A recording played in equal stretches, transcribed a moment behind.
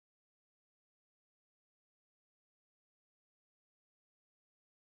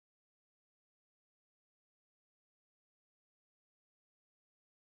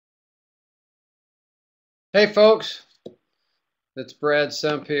Hey folks, it's Brad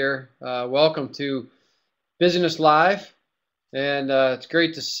Semp here. Welcome to Busyness Live, and it's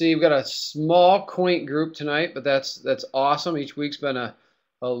great to see. We've got a small, quaint group tonight, but that's awesome. Each week's been a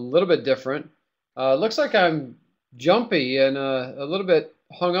little bit different. Looks like I'm jumpy and a little bit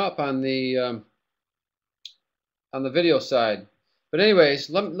hung up on the video side. But anyways,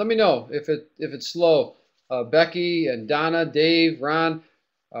 let me know if it's slow. Becky and Donna, Dave, Ron,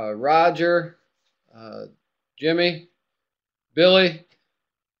 Roger, uh, Jimmy, Billy,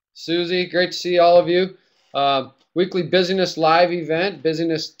 Susie, great to see all of you. Weekly Busyness Live event,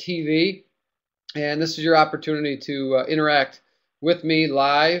 Busyness TV, and this is your opportunity to interact with me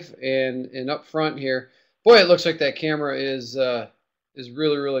live and up front here. Boy, it looks like that camera is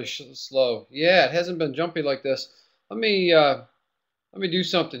really slow. Yeah, it hasn't been jumpy like this. Let me do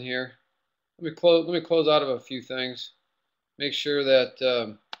something here. Let me close out of a few things. Make sure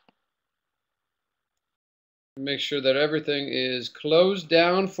that everything is closed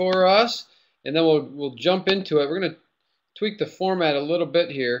down for us, and then we'll jump into it. We're going to tweak the format a little bit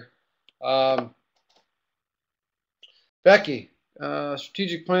here. Becky,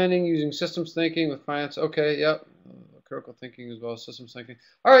 strategic planning using systems thinking with clients. Okay, yep. Critical thinking as well as systems thinking.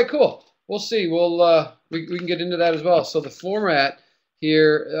 All right, cool. We'll see. We can get into that as well. So the format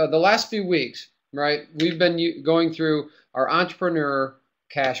here, the last few weeks, right? We've been going through our entrepreneur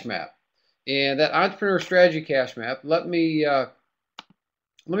cash map. And that entrepreneur strategy cash map, let me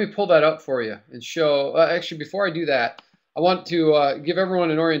pull that up for you and show. Actually, before I do that, I want to give everyone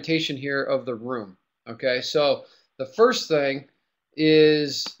an orientation here of the room. Okay, so the first thing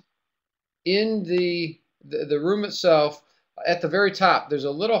is in the room itself. At the very top, there's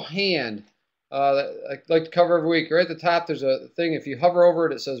a little hand that I like to cover every week. Right at the top, there's a thing. If you hover over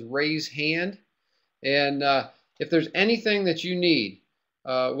it, it says "Raise Hand," and if there's anything that you need.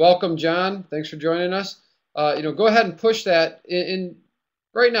 Welcome, John. Thanks for joining us. Go ahead and push that in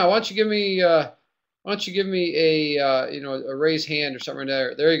right now. Why don't you give me a a raise hand or something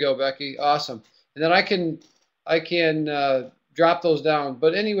there? There you go, Becky. Awesome. And then I can drop those down.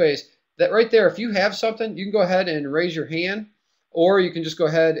 But anyways, that right there, if you have something, you can go ahead and raise your hand, or you can just go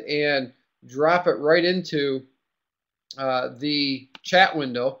ahead and drop it right into the chat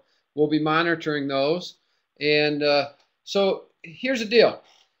window. We'll be monitoring those. And so here's the deal.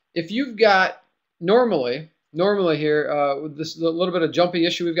 If you've got normally here with this little bit of jumpy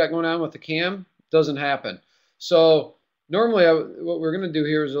issue we've got going on with the cam, doesn't happen. So normally what we're going to do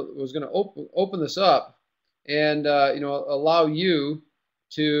here is was going to open this up and allow you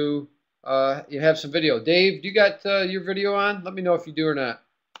to you have some video. Dave, do you got your video on? Let me know if you do or not,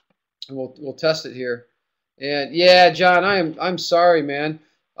 and we'll test it here. And yeah, John, I'm sorry, man.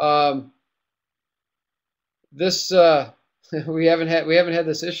 This we haven't had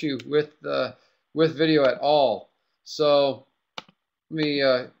this issue with video at all. So let me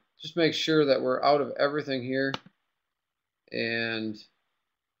just make sure that we're out of everything here, and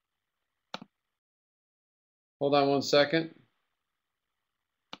hold on one second.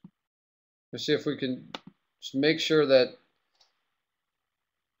 Let's see if we can just make sure that.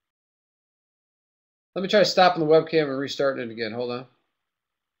 Let me try stopping the webcam and restarting it again. Hold on.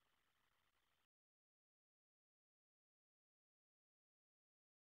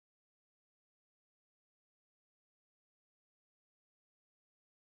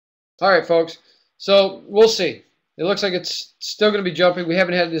 All right, folks. So we'll see. It looks like it's still going to be jumping. We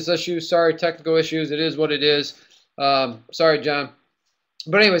haven't had this issue. Sorry, technical issues. It is what it is. Sorry, John.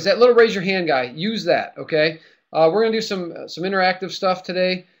 But anyways, that little raise your hand guy, use that, okay? We're going to do some interactive stuff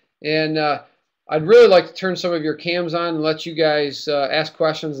today, and I'd really like to turn some of your cams on and let you guys ask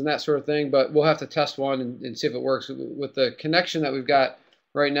questions and that sort of thing, but we'll have to test one and see if it works. With the connection that we've got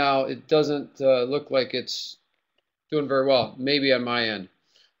right now, it doesn't look like it's doing very well, maybe on my end.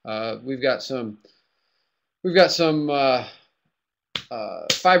 We've got some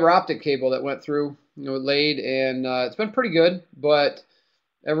fiber optic cable that went through, laid, and it's been pretty good, but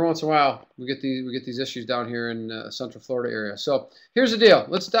every once in a while we get these issues down here in Central Florida area. So here's the deal.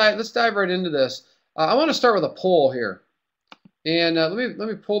 Let's dive right into this. I want to start with a poll here, and let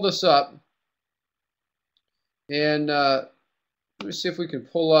me pull this up, and let me see if we can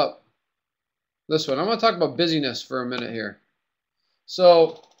pull up this one. I want to talk about busyness for a minute here.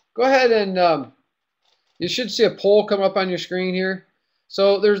 So go ahead and you should see a poll come up on your screen here.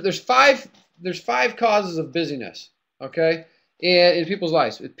 So there's five causes of busyness, okay, in people's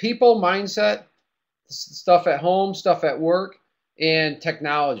lives: people, mindset, stuff at home, stuff at work, and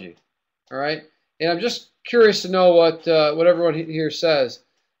technology. All right, and I'm just curious to know what everyone here says,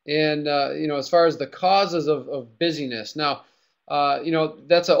 and as far as the causes of busyness. Now,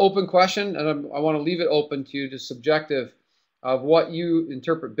 That's an open question, and I want to leave it open to you, to subjective of what you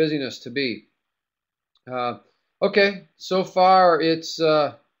interpret busyness to be. Okay, so far it's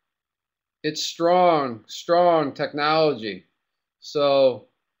strong technology. So,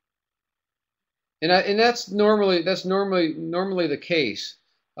 and that's normally the case.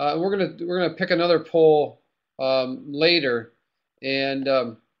 We're gonna pick another poll later, and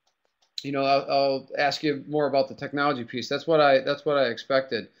I'll ask you more about the technology piece. That's what I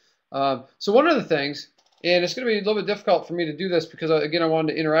expected. So one of the things, and it's going to be a little bit difficult for me to do this because again I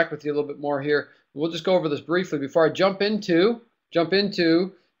wanted to interact with you a little bit more here. We'll just go over this briefly before I jump into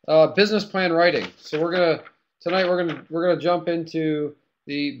business plan writing. So tonight we're gonna jump into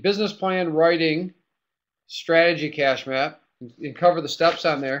the business plan writing strategy cash map and cover the steps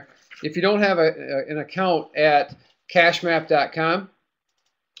on there. If you don't have an account at cashmap.com,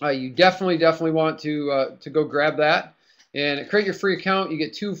 you definitely want to go grab that and create your free account. You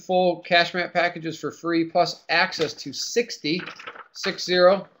get 2 full cash map packages for free, plus access to 60.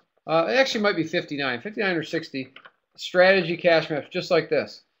 It actually might be 59 or 60 strategy cash maps just like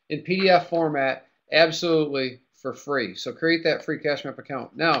this in PDF format, absolutely for free. So create that free cash map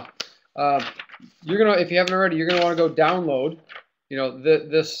account. Now, if you haven't already, you're gonna want to go download,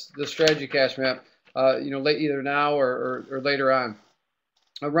 this strategy cash map, either now or later on.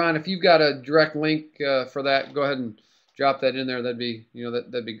 Ron, if you've got a direct link for that, go ahead and drop that in there. That'd be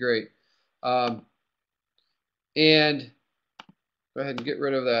that'd be great. And go ahead and get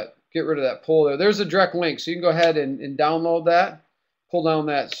rid of that poll there. There's a direct link, so you can go ahead and download that. Pull down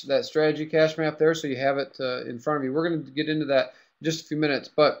that strategy cash map there, so you have it in front of you. We're going to get into that in just a few minutes,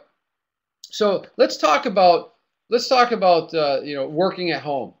 but so let's talk about working at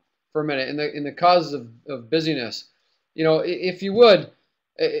home for a minute in the causes of busyness. If you would.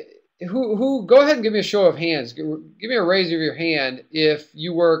 Who go ahead and give me a show of hands. Give me a raise of your hand if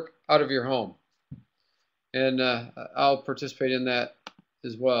you work out of your home, and I'll participate in that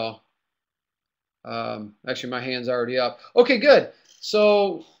as well. Actually, my hand's already up. Okay, good.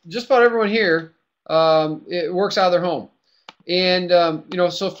 So just about everyone here it works out of their home, and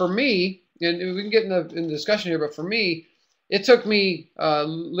so for me, and we can get in the discussion here, but for me, it took me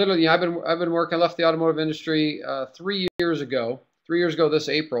literally. I've been working. I left the automotive industry 3 years ago. 3 years ago this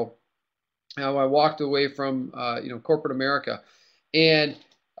April, I walked away from corporate America, and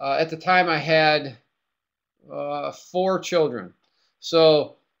at the time I had 4 children.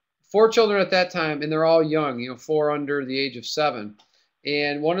 So 4 children at that time, and they're all young, 4 under the age of 7.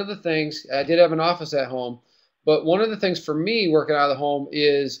 And one of the things, I did have an office at home, but one of the things for me working out of the home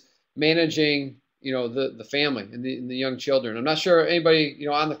is managing the family and the young children. I'm not sure anybody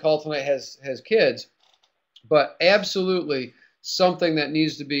on the call tonight has kids, but absolutely something that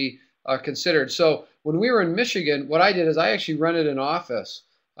needs to be considered. So when we were in Michigan, what I did is I actually rented an office,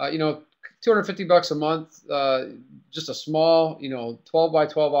 $250 a month, just a small, 12 by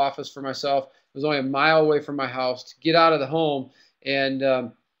 12 office for myself. It was only a mile away from my house to get out of the home and,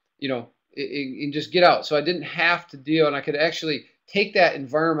 and just get out. So I didn't have to deal, and I could actually take those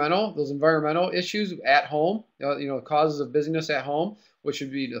environmental issues at home, causes of busyness at home, which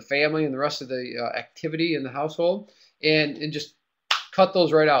would be the family and the rest of the activity in the household, and just cut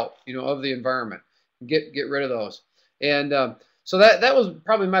those right out, of the environment. Get rid of those. And so that was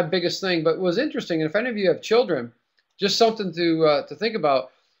probably my biggest thing. But what was interesting, and if any of you have children, just something to think about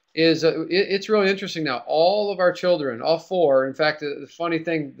is it's really interesting now. All of our children, all 4. In fact, the funny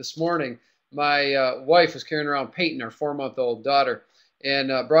thing this morning, my wife was carrying around Peyton, our 4-month-old daughter, and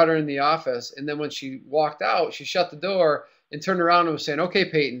brought her in the office. And then when she walked out, she shut the door and turned around and was saying, "Okay,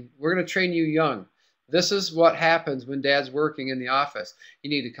 Peyton, we're going to train you young. This is what happens when Dad's working in the office. You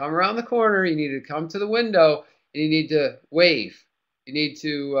need to come around the corner, you need to come to the window, and you need to wave. You need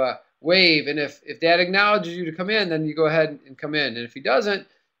to wave, and if Dad acknowledges you to come in, then you go ahead and come in. And if he doesn't,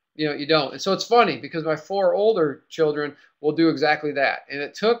 you don't." And so it's funny because my 4 older children will do exactly that. And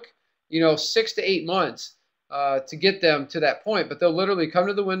it took, 6 to 8 months to get them to that point. But they'll literally come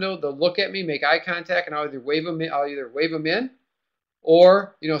to the window, they'll look at me, make eye contact, and I'll either wave them in,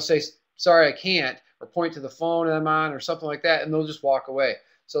 or say, "Sorry, I can't," or point to the phone I'm on or something like that, and they'll just walk away.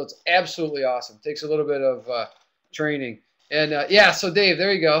 So it's absolutely awesome. It takes a little bit of training. And so Dave,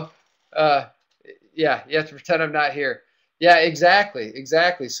 there you go. You have to pretend I'm not here. Yeah,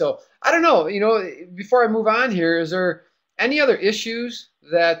 exactly. So I don't know, before I move on here, is there any other issues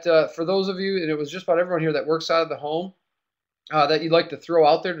that for those of you, and it was just about everyone here that works out of the home, that you'd like to throw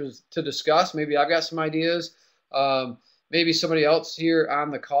out there to discuss? Maybe I've got some ideas. Maybe somebody else here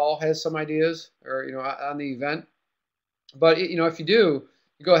on the call has some ideas, or on the event. But if you do,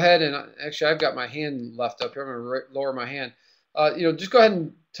 you go ahead and actually I've got my hand left up here. I'm going to lower my hand. just go ahead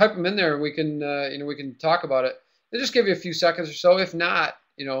and type them in there, and we can we can talk about it. It'll just give you a few seconds or so. If not,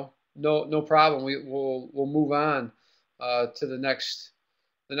 no problem. We'll move on to the next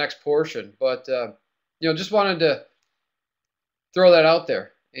portion. But just wanted to throw that out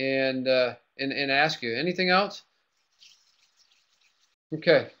there and ask you anything else.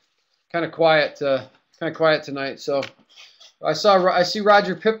 Okay, kind of quiet tonight. So I see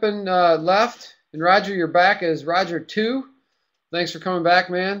Roger Pippin left, and Roger, you're back as Roger 2. Thanks for coming back,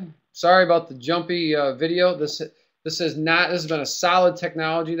 man. Sorry about the jumpy video. This has been a solid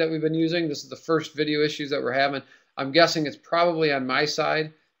technology that we've been using. This is the first video issues that we're having. I'm guessing it's probably on my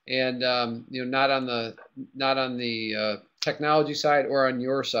side, and not on the technology side or on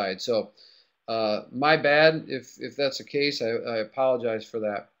your side. So my bad if that's the case. I apologize for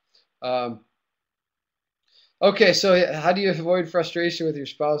that. Okay, so how do you avoid frustration with your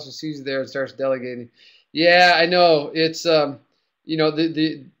spouse who sees you there and starts delegating? Yeah, I know. It's the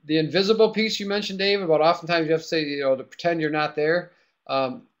invisible piece you mentioned, Dave, about oftentimes you have to say, to pretend you're not there.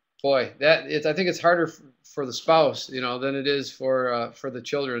 Boy, I think it's harder for the spouse, than it is for the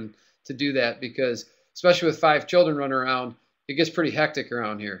children to do that, because especially with 5 children running around, it gets pretty hectic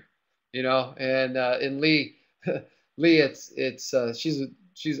around here, and Lee,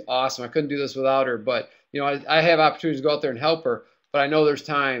 she's awesome. I couldn't do this without her, but I have opportunities to go out there and help her, but I know there's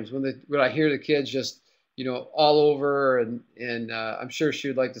times when I hear the kids just all over, and I'm sure she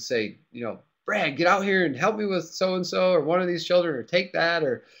would like to say, Brad, get out here and help me with so and so, or one of these children, or take that,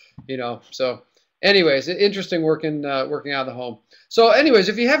 or So, anyways, interesting working out of the home. So, anyways,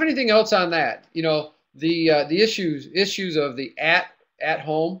 if you have anything else on that, the issues of the at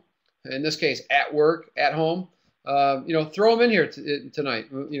home, in this case at work, at home, throw them in here tonight.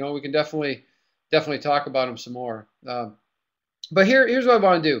 We can definitely talk about them some more. But here's what I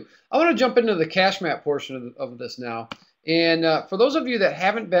want to do. I want to jump into the cash map portion of this now. And for those of you that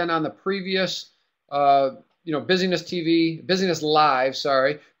haven't been on the previous, Busyness TV, Busyness Live,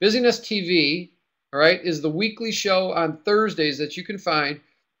 sorry, Busyness TV, all right, is the weekly show on Thursdays that you can find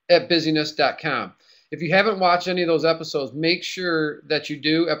at busyness.com. If you haven't watched any of those episodes, make sure that you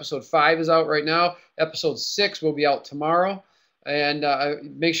do. Episode 5 is out right now. Episode 6 will be out tomorrow. And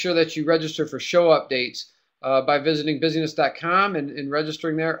make sure that you register for show updates by visiting busyness.com and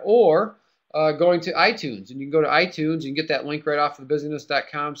registering there, or going to iTunes. And you can go to iTunes, you can get that link right off of the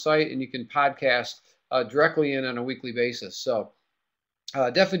busyness.com site, and you can podcast directly in on a weekly basis. So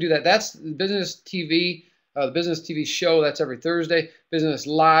definitely do that. That's Business TV, the Business TV show. That's every Thursday. Business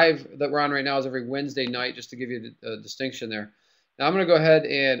Live that we're on right now is every Wednesday night, just to give you a distinction there. Now I'm going to go ahead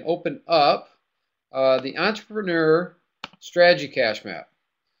and open up the Entrepreneur Strategy Cash Map.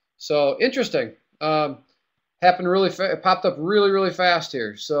 So interesting. Happened it popped up really fast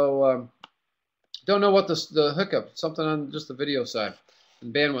here. So don't know what the hookup. Something on just the video side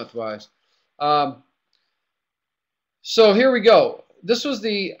and bandwidth wise. So here we go. This was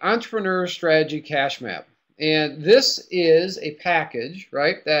the Entrepreneur Strategy Cash Map, and this is a package,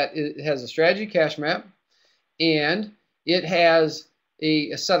 right? That it has a strategy cash map, and it has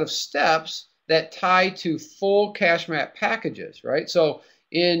a set of steps that tie to full cash map packages, right? So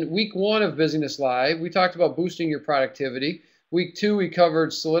in week 1 of Busyness Live, we talked about boosting your productivity. Week 2, we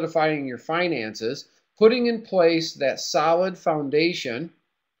covered solidifying your finances, putting in place that solid foundation,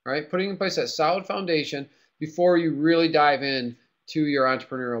 right? Putting in place that solid foundation before you really dive in to your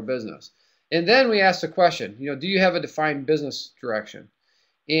entrepreneurial business. And then we asked the question, do you have a defined business direction?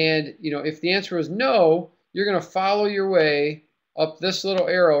 And, if the answer is no, you're going to follow your way up this little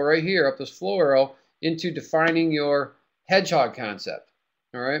arrow right here, up this flow arrow, into defining your hedgehog concept.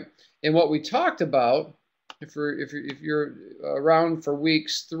 All right. And what we talked about, if you're around for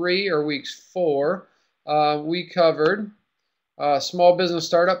weeks 3 or weeks 4, we covered small business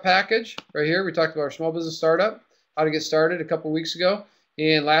startup package right here. We talked about our small business startup, how to get started a couple weeks ago.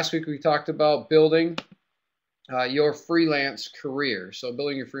 And last week we talked about building your freelance career. So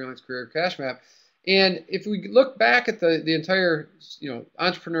building your freelance career cash map. And if we look back at the entire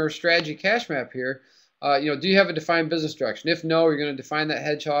entrepreneur strategy cash map here, do you have a defined business direction? If no, you're going to define that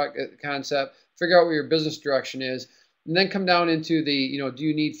hedgehog concept, figure out what your business direction is, and then come down into the, do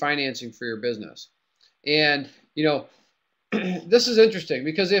you need financing for your business? And, this is interesting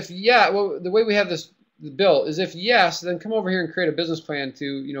because if the way we have this built is if yes, then come over here and create a business plan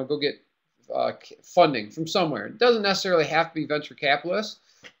to, go get funding from somewhere. It doesn't necessarily have to be venture capitalists.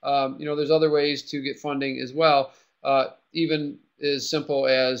 There's other ways to get funding as well, even as simple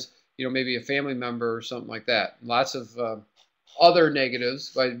as, maybe a family member or something like that. Lots of other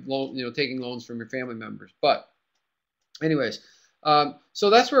negatives by taking loans from your family members. But anyways, so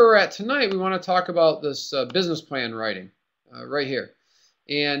that's where we're at tonight. We want to talk about this business plan writing. right here.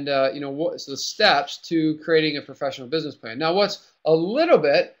 And what's the steps to creating a professional business plan. Now, what's a little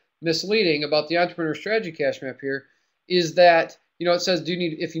bit misleading about the entrepreneur strategy cash map here is that it says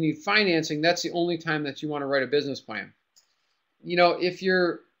if you need financing, that's the only time that you want to write a business plan. If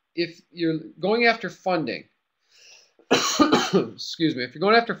you're going after funding, excuse me, if you're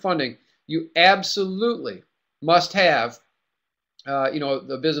going after funding, you absolutely must have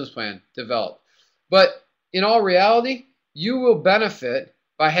the business plan developed. But in all reality, you will benefit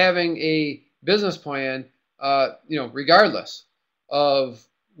by having a business plan, regardless of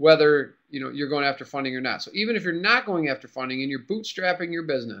whether you're going after funding or not. So even if you're not going after funding and you're bootstrapping your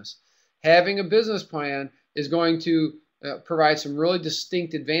business, having a business plan is going to provide some really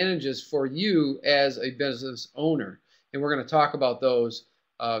distinct advantages for you as a business owner. And we're going to talk about those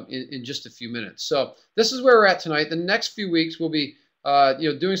in just a few minutes. So this is where we're at tonight. The next few weeks we'll be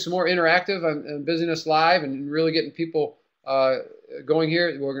doing some more interactive on Busyness Live and really getting people going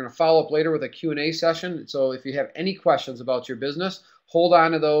here. We're going to follow up later with a Q&A session. So if you have any questions about your business, hold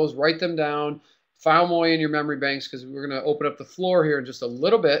on to those, write them down, file them away in your memory banks, because we're going to open up the floor here in just a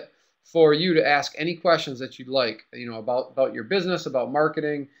little bit for you to ask any questions that you'd like, about your business, about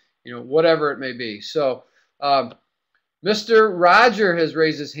marketing, whatever it may be. So Mr. Roger has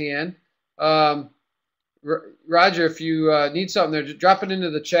raised his hand. Roger, if you need something there, just drop it into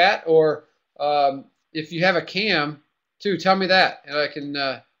the chat, or if you have a cam too, tell me that, and I can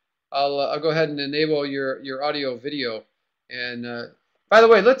I'll go ahead and enable your audio video. And by the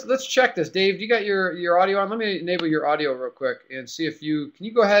way, let's check this. Dave, do you got your audio on? Let me enable your audio real quick and see if can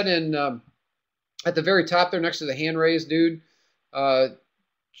you go ahead and at the very top there next to the hand raised dude,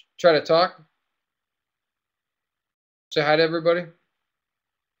 try to talk. Say hi to everybody.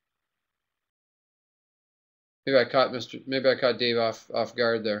 Maybe I caught Dave off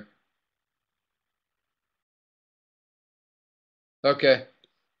guard there. Okay.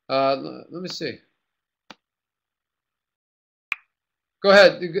 Let me see. Go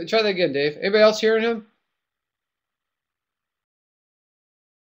ahead. Try that again, Dave. Anybody else hearing him?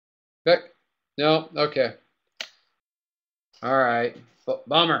 Beck? No? Okay. All right.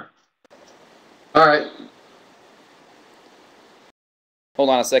 Bummer. All right. Hold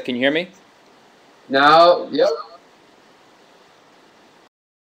on a sec. Can you hear me? Now, yep.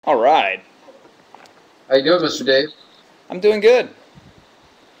 All right. How you doing, Mr. Dave? I'm doing good.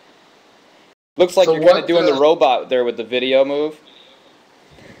 Looks like you're kind of doing the robot there with the video move.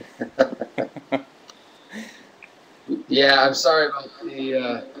 Yeah, I'm sorry about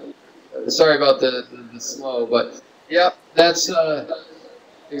the slow, but yep, that's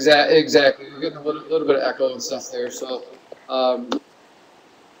exactly. We're getting a little bit of echo and stuff there, so.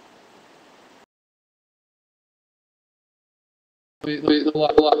 Dave, go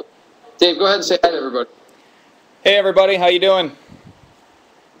ahead and say hi to everybody. Hey everybody, how you doing?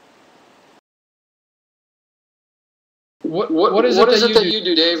 What is it that you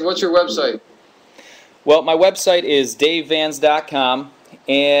do, Dave? What's your website? Well, my website is davevans.com,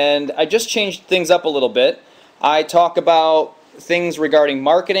 and I just changed things up a little bit. I talk about things regarding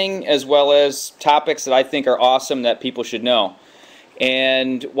marketing as well as topics that I think are awesome that people should know.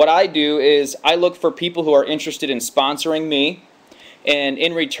 And what I do is I look for people who are interested in sponsoring me, and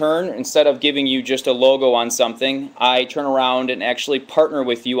in return, instead of giving you just a logo on something, I turn around and actually partner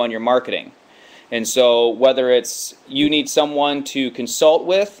with you on your marketing. And so whether it's you need someone to consult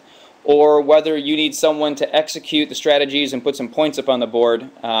with, or whether you need someone to execute the strategies and put some points up on the board,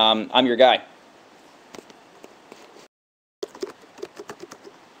 I'm your guy.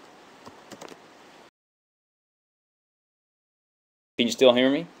 Can you still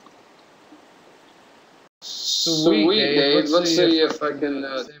hear me? Sweet, Dave. Let's see if I can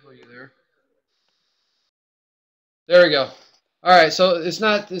disable you there. There we go. All right, so it's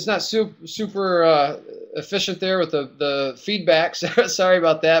not super efficient there with the feedback. Sorry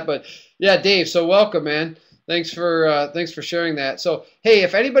about that, but yeah, Dave. So welcome, man. Thanks for sharing that. So hey,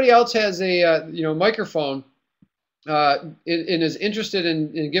 if anybody else has a microphone and is interested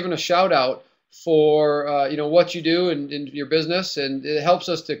in giving a shout out for what you do and your business, and it helps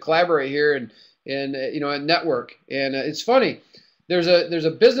us to collaborate here and network. And it's funny. There's a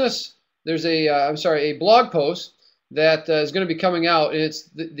blog post that is going to be coming out, and it's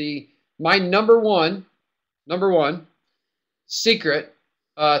my number one secret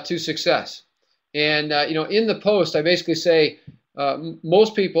to success. And in the post, I basically say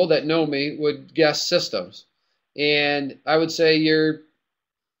most people that know me would guess systems, and I would say you're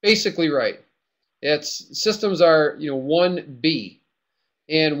basically right. Systems are 1B,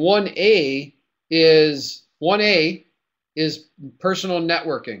 and 1A is personal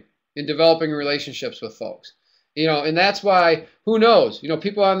networking and developing relationships with folks. You know, and that's why, who knows, you know,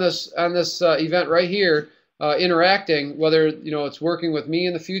 people on this event right here interacting, whether, you know, it's working with me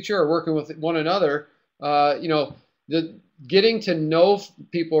in the future or working with one another, you know, the getting to know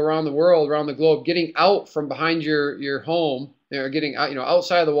people around the world, around the globe, getting out from behind your home, or getting out, you know,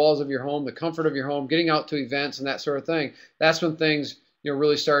 outside of the walls of your home, the comfort of your home, getting out to events and that sort of thing. That's when things, you know,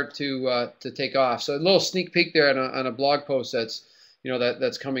 really start to take off. So a little sneak peek there on a blog post that's, you know,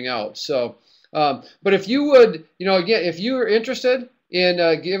 that's coming out. So. But if you would, you know, again, if you are interested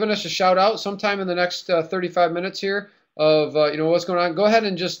in giving us a shout out sometime in the next 35 minutes here of, you know, what's going on, go ahead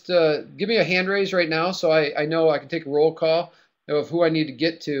and just give me a hand raise right now so I know I can take a roll call of who I need to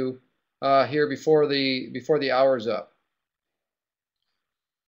get to here before the hour's up.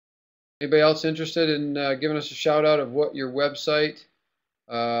 Anybody else interested in giving us a shout out of what your website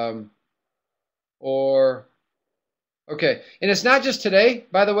or, okay. And it's not just today,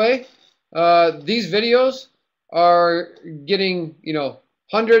 by the way. These videos are getting, you know,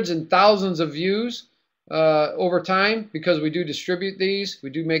 hundreds and thousands of views over time because we do distribute these. We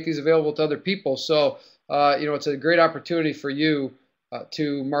do make these available to other people. So, you know, it's a great opportunity for you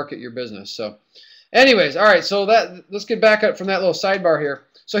to market your business. So anyways, all right, so let's get back up from that little sidebar here.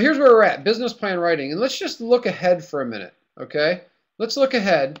 So here's where we're at, business plan writing. And let's just look ahead for a minute, okay? Let's look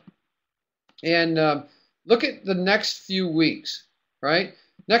ahead and look at the next few weeks, right?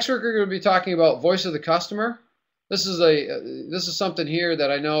 Next week we're going to be talking about voice of the customer. This is something here that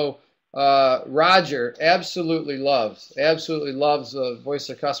I know Roger absolutely loves the voice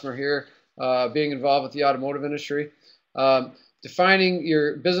of the customer here, being involved with the automotive industry. Defining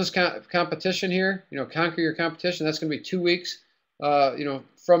your business competition here, you know, conquer your competition. That's going to be 2 weeks, you know,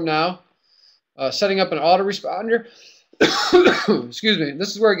 from now. Setting up an autoresponder. Excuse me. This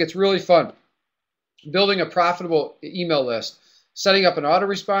is where it gets really fun. Building a profitable email list. Setting up an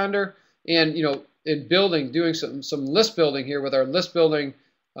autoresponder, and, you know, in doing some list building here with our list building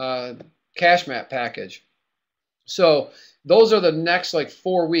cash map package. So those are the next like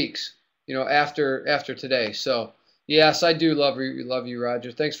 4 weeks, you know, after today. So yes, I do love you,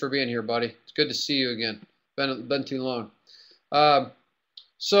 Roger. Thanks for being here, buddy. It's good to see you again. Been too long.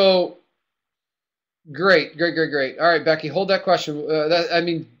 So great. All right, Becky, hold that question.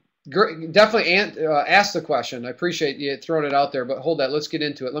 Definitely ask the question. I appreciate you throwing it out there, but hold that. Let's get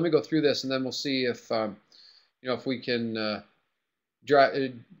into it. Let me go through this, and then we'll see if you know, if we can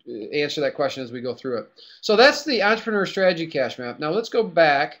answer that question as we go through it. So that's the entrepreneur strategy cash map. Now let's go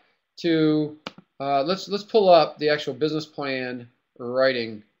back to let's pull up the actual business plan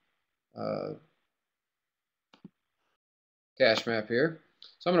writing cash map here.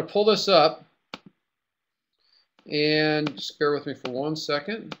 So I'm going to pull this up. And just bear with me for 1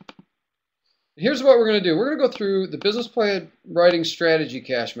 second. Here's what we're going to do. We're going to go through the business plan writing strategy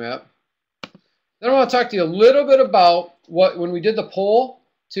cash map. Then I want to talk to you a little bit about when we did the poll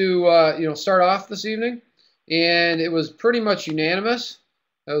to you know, start off this evening, and it was pretty much unanimous.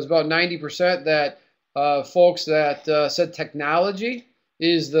 It was about 90% that folks that said technology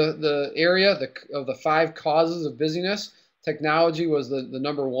is the area of the 5 causes of busyness. Technology was the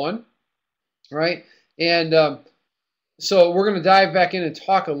number 1, right? And so we're going to dive back in and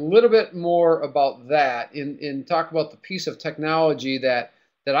talk a little bit more about that, and talk about the piece of technology that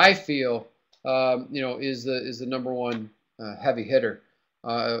I feel you know, is the number 1 heavy hitter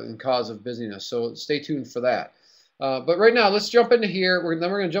in cause of busyness. So stay tuned for that. But right now, let's jump into here. Then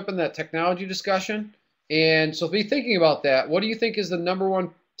we're going to jump in that technology discussion. And so be thinking about that. What do you think is the number 1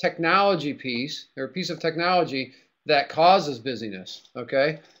 technology piece, or piece of technology that causes busyness?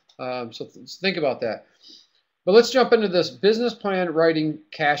 Okay, so think about that. But let's jump into this business plan writing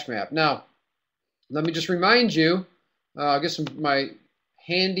cash map. Now, let me just remind you, I'll get my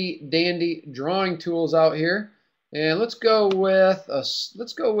handy dandy drawing tools out here, and let's go with an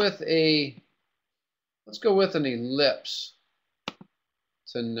ellipse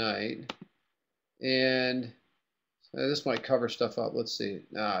tonight. And this might cover stuff up. Let's see.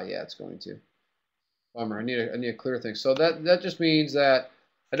 Yeah, it's going to. Bummer. I need a clear thing. So that just means that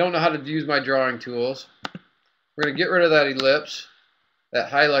I don't know how to use my drawing tools. We're going to get rid of that ellipse, that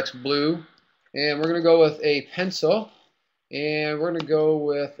Hilux blue, and we're going to go with a pencil, and we're going to go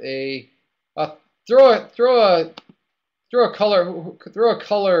with a throw a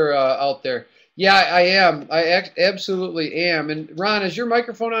color out there. Yeah, I am. I absolutely am. And Ron, is your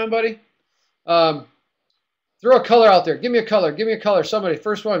microphone on, buddy? Throw a color out there. Give me a color. Give me a color. Somebody,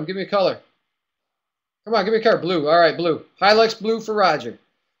 first one, give me a color. Come on, give me a color. Blue. All right, blue. Hilux blue for Roger.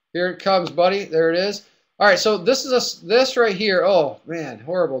 Here it comes, buddy. There it is. All right, so this right here. Oh man,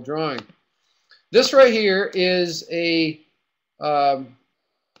 horrible drawing. This right here is the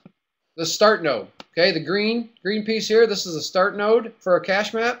start node. Okay, the green piece here, this is a start node for a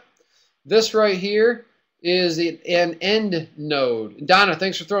cache map. This right here is an end node. Donna,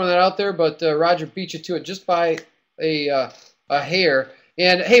 thanks for throwing that out there, but Roger beat you to it just by a hair.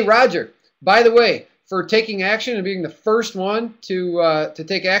 And hey, Roger, by the way, for taking action and being the first one to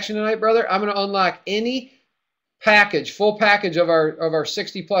take action tonight, brother, I'm going to unlock any package, full package of our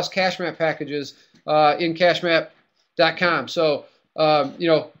 60 plus cache map packages in cachemap.com. So you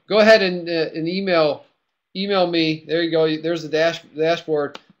know, go ahead and email me. There you go. There's the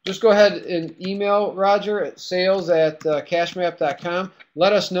dashboard. Just go ahead and email Roger at sales@cachemap.com.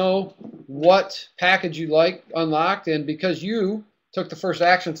 Let us know what package you like unlocked, and because you took the first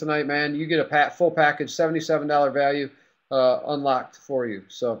action tonight, man, you get a full package, $77 value unlocked for you.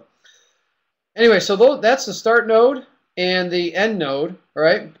 So anyway, so that's the start node and the end node. All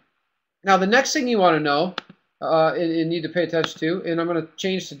right. Now the next thing you want to know and need to pay attention to, and I'm going to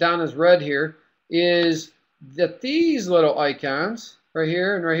change to Donna's red here, is that these little icons right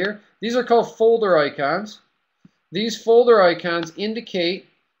here and right here, these are called folder icons. These folder icons indicate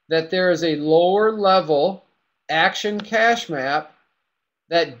that there is a lower level action cache map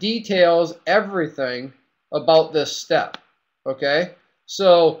that details everything about this step. Okay,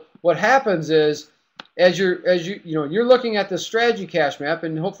 so what happens is, as you're looking at the strategy cache map,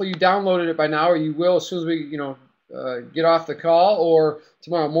 and hopefully you downloaded it by now, or you will as soon as we get off the call, or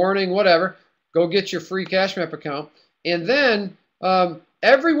tomorrow morning, whatever. Go get your free cache map account, and then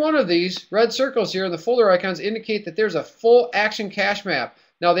every one of these red circles here, the folder icons, indicate that there's a full action cache map.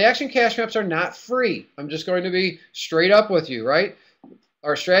 Now the action cache maps are not free. I'm just going to be straight up with you, right?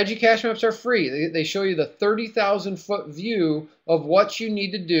 Our strategy cache maps are free. They show you the 30,000 foot view of what you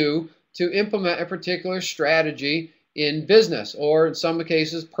need to do to implement a particular strategy in business, or in some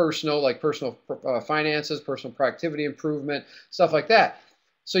cases personal, like personal finances, personal productivity improvement, stuff like that.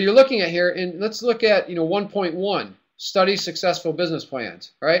 So you're looking at here, and let's look at 1.1, study successful business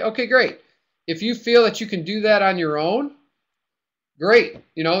plans. All right, okay, great. If you feel that you can do that on your own, great.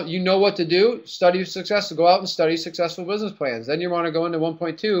 You know what to do. Study success. Go out and study successful business plans. Then you want to go into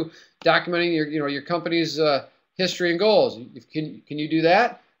 1.2, documenting your company's history and goals. Can you do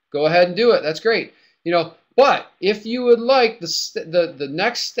that? Go ahead and do it. That's great. But if you would like the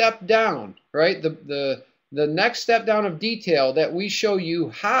next step down, right? The next step down of detail that we show you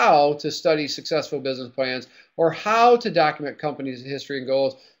how to study successful business plans or how to document companies' history and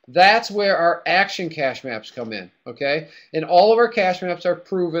goals, that's where our action cache maps come in, okay? And all of our cache maps are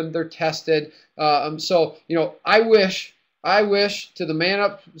proven, they're tested. So, I wish to the man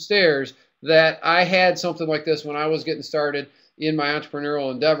upstairs that I had something like this when I was getting started in my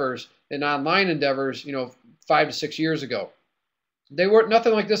entrepreneurial endeavors and online endeavors, 5 to 6 years ago.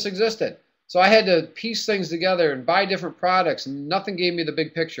 Nothing like this existed. So I had to piece things together and buy different products, and nothing gave me the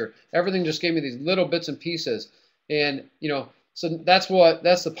big picture. Everything just gave me these little bits and pieces. And, so that's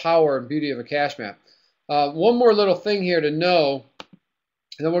the power and beauty of a cache map. One more little thing here to know,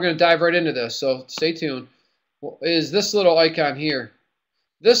 and then we're going to dive right into this, so stay tuned, is this little icon here.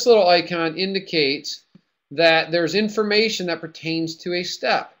 This little icon indicates that there's information that pertains to a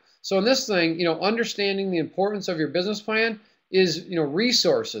step. So in this thing, understanding the importance of your business plan is,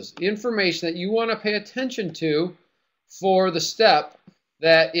 resources, information that you want to pay attention to for the step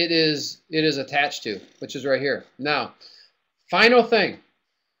that it is attached to, which is right here. Now, final thing,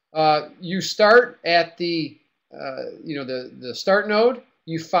 you start at the start node.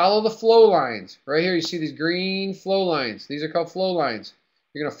 You follow the flow lines. Right here, you see these green flow lines. These are called flow lines.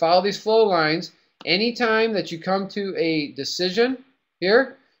 You're going to follow these flow lines. Anytime that you come to a decision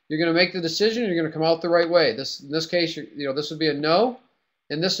here, you're going to make the decision. You're going to come out the right way. In this case, this would be a no,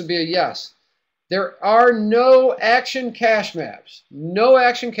 and this would be a yes. There are no action cache maps. No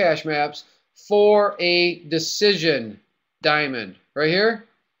action cache maps for a decision diamond. Right here.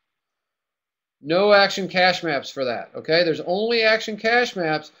 No action cache maps for that. Okay. There's only action cache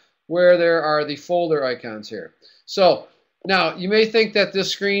maps where there are the folder icons here. So now you may think that this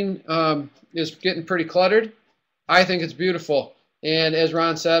screen is getting pretty cluttered. I think it's beautiful. And as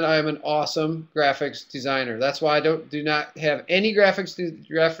Ron said, I am an awesome graphics designer. That's why I do not have any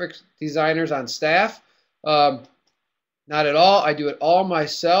graphics designers on staff. Not at all. I do it all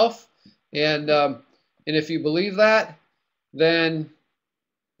myself. And if you believe that, then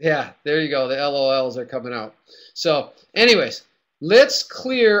yeah, there you go. The LOLs are coming out. So anyways, let's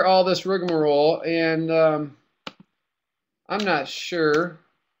clear all this rigmarole. And I'm not sure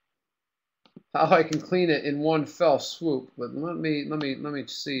how I can clean it in one fell swoop, but let me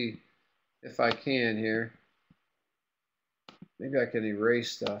see if I can here. Maybe I can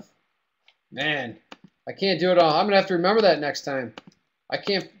erase stuff. Man, I can't do it all. I'm gonna have to remember that next time.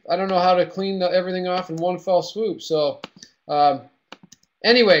 I don't know how to clean everything off in one fell swoop. So,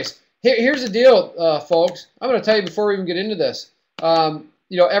 anyways, here's the deal, folks. I'm going to tell you before we even get into this.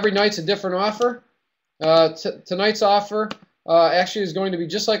 Every night's a different offer. Tonight's offer actually is going to be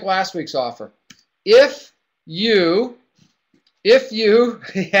just like last week's offer. If you,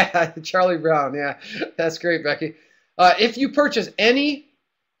 yeah, Charlie Brown, yeah, that's great, Becky. If you purchase any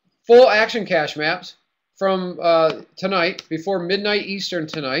full action cash maps from tonight, before midnight Eastern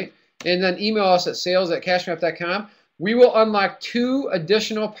tonight, and then email us at sales@cashmap.com, we will unlock 2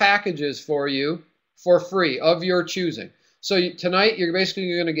 additional packages for you for free of your choosing. So tonight, you're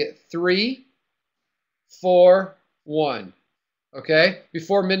basically going to get 3 for 1. Okay?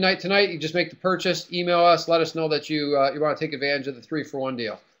 Before midnight tonight, you just make the purchase, email us, let us know that you want to take advantage of the 3-for-1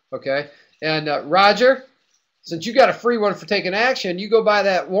 deal. Okay? And Roger, since you got a free one for taking action, you go buy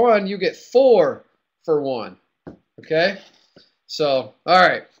that 1, you get 4 for 1. Okay? So, all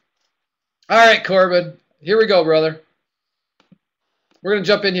right. All right, Corbin. Here we go, brother. We're going to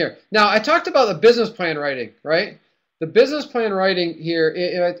jump in here. Now, I talked about the business plan writing, right? The business plan writing here,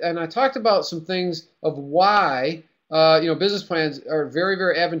 and I talked about some things of why business plans are very,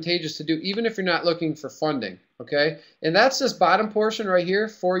 very advantageous to do, even if you're not looking for funding. Okay, and that's this bottom portion right here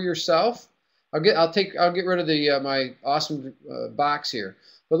for yourself. I'll get rid of the my awesome box here,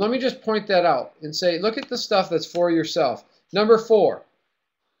 but let me just point that out and say, look at the stuff that's for yourself. Number 4,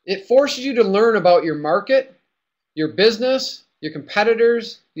 it forces you to learn about your market, your business, your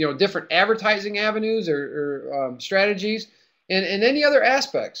competitors, different advertising avenues or strategies, and any other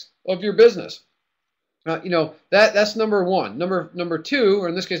aspects of your business. That's number 1. Number 2, or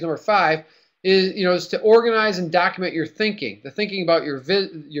in this case number 5, is to organize and document your thinking. The thinking about your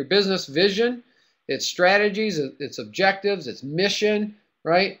business vision, its strategies, its objectives, its mission,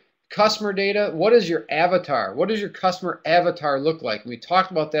 right? Customer data. What is your avatar? What does your customer avatar look like? And we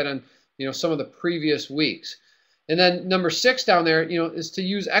talked about that on some of the previous weeks. And then number 6 down there, is to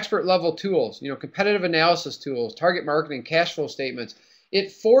use expert level tools, competitive analysis tools, target marketing, cash flow statements.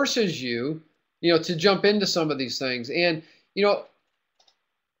 It forces you, to jump into some of these things. And,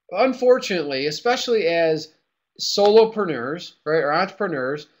 unfortunately, especially as solopreneurs, right, or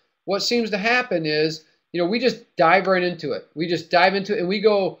entrepreneurs, what seems to happen is, we just dive right into it. We just dive into it, and we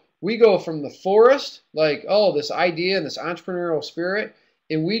go from the forest, like, oh, this idea and this entrepreneurial spirit,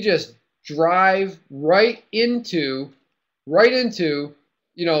 and we just drive right into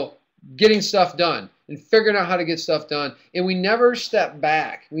getting stuff done and figuring out how to get stuff done. And we never step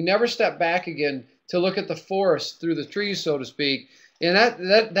back. We never step back again to look at the forest through the trees, so to speak. And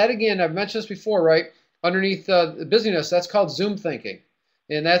that again, I've mentioned this before, right? Underneath the busyness, that's called Zoom thinking.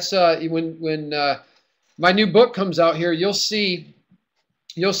 And that's when my new book comes out here, you'll see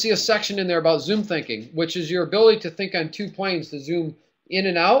a section in there about Zoom thinking, which is your ability to think on 2 planes, to zoom in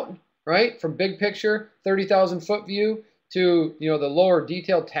and out, right? From big picture, 30,000 foot view to the lower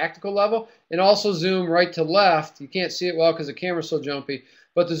detailed tactical level, and also zoom right to left. You can't see it well because the camera's so jumpy,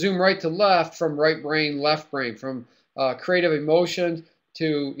 but to zoom right to left from right brain, left brain, from creative emotion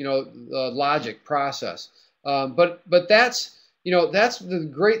to logic process. But that's the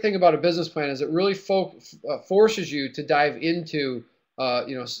great thing about a business plan, is it really forces you to dive into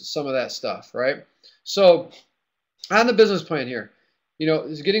some of that stuff, right? So on the business plan here,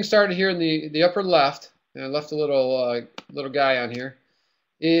 is getting started here in the upper left, and I left a little guy on here,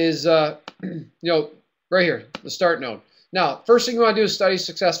 is right here, the start node. Now, first thing you want to do is study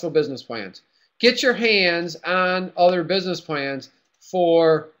successful business plans. Get your hands on other business plans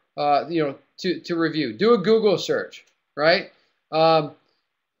for to review. Do a Google search, right?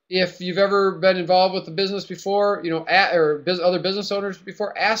 If you've ever been involved with the business before, other business owners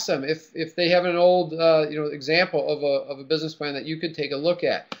before, ask them if they have an old, example of a business plan that you could take a look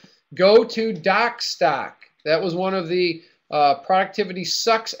at. Go to DocStock. That was one of the Productivity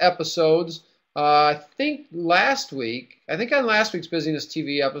Sucks episodes. I think last week. I think on last week's Busyness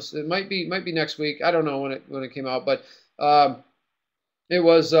TV episode. It might be next week. I don't know when it came out, but it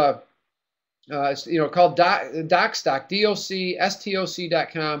was. It's called DocStock,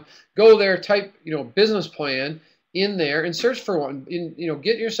 DocStock.com. Go there, type business plan in there, and search for one.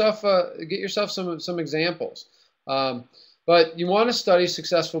 Get yourself some examples. But you want to study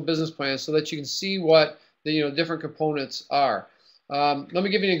successful business plans so that you can see what the different components are. Let me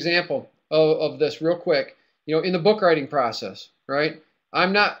give you an example of this real quick. In the book writing process, right?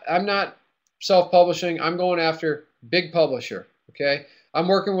 I'm not self-publishing. I'm going after big publisher. Okay. I'm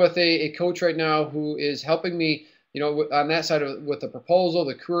working with a coach right now who is helping me, on that side of with the proposal,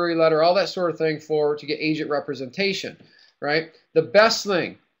 the query letter, all that sort of thing to get agent representation, right? The best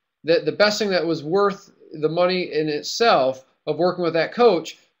thing that was worth the money in itself of working with that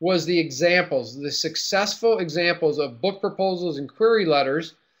coach was the examples, the successful examples of book proposals and query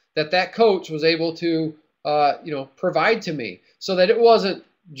letters that coach was able to provide to me, so that it wasn't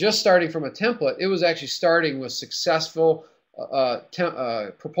just starting from a template. It was actually starting with successful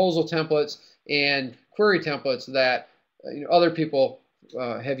proposal templates and query templates that other people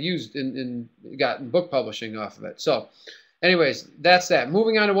have used and gotten book publishing off of it. So anyways, that's that.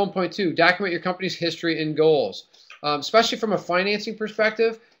 Moving on to 1.2, document your company's history and goals. Especially from a financing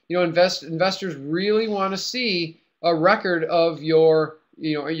perspective, investors really want to see a record of your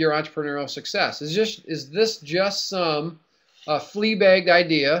entrepreneurial success. Is this just some flea-bagged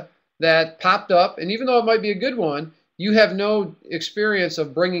idea that popped up, and even though it might be a good one, you have no experience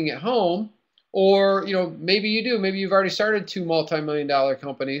of bringing it home, or maybe you do. Maybe you've already started 2 multi-million-dollar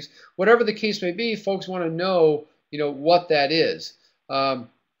companies. Whatever the case may be, folks want to know what that is.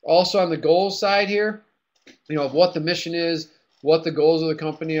 Also on the goals side here, of what the mission is, what the goals of the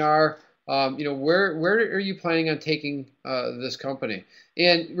company are. Where are you planning on taking this company?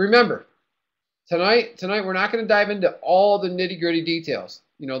 And remember, tonight we're not going to dive into all the nitty-gritty details.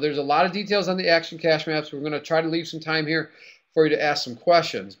 There's a lot of details on the action cash maps. We're going to try to leave some time here for you to ask some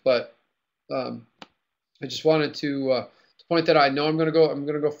questions. But I just wanted to point that out. I know I'm going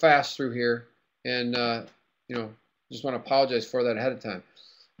to go fast through here, and just want to apologize for that ahead of time.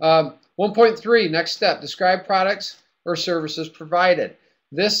 1.3, next step: describe products or services provided.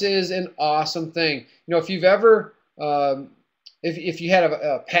 This is an awesome thing. If you've ever, if you had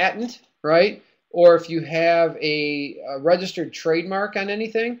a patent, right, or if you have a registered trademark on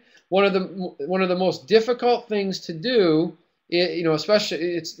anything, one of the most difficult things to do, especially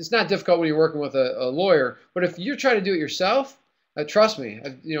it's not difficult when you're working with a lawyer, but if you're trying to do it yourself, trust me,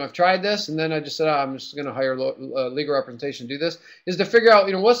 I've tried this, and then I just said, I'm just going to hire legal representation to do this, is to figure out,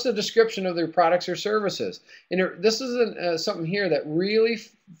 what's the description of their products or services. And this is something here that really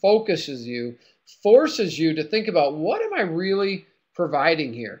forces you to think about, what am I really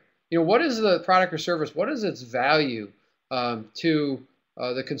providing here? What is the product or service? What is its value to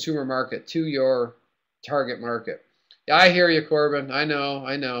the consumer market, to your target market? Yeah, I hear you, Corbin. I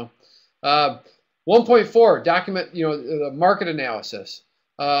know. 1.4, document, the market analysis.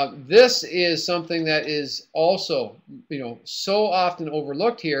 This is something that is also, so often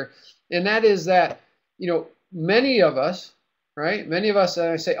overlooked here, and that is that, many of us, right? Many of us,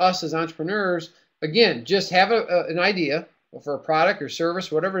 I say us as entrepreneurs, again, just have an idea for a product or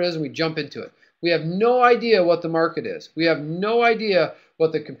service, whatever it is, and we jump into it. We have no idea what the market is. We have no idea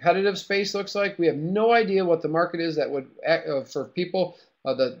what the competitive space looks like. We have no idea what the market is that would, for people,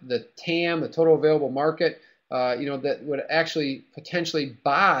 the TAM, the total available market, that would actually potentially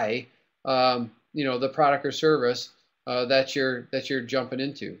buy, the product or service that you're jumping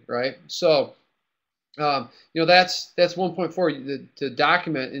into, right? So, that's 1.4, to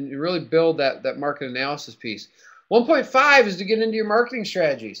document and really build that market analysis piece. 1.5 is to get into your marketing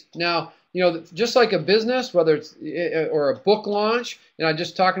strategies. Now, just like a business, whether it's or a book launch, and I'm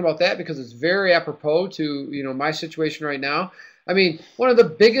just talking about that because it's very apropos to my situation right now. I mean, one of the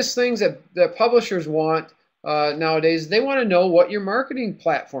biggest things that publishers want nowadays, they want to know what your marketing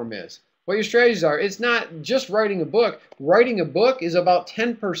platform is, what your strategies are. It's not just writing a book. Writing a book is about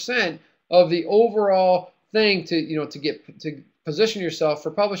 10% of the overall thing to position yourself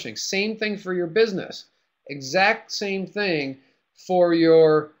for publishing. Same thing for your business. Exact same thing for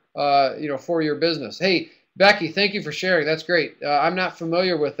your business. Hey, Becky, thank you for sharing. That's great. I'm not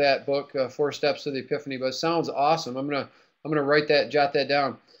familiar with that book, 4 Steps to the Epiphany, but it sounds awesome. I'm gonna jot that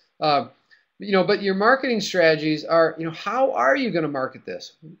down. But your marketing strategies are, how are you going to market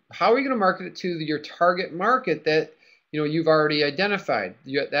this? How are you going to market it to your target market that you've already identified?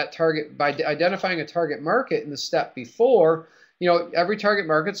 That target, by identifying a target market in the step before, every target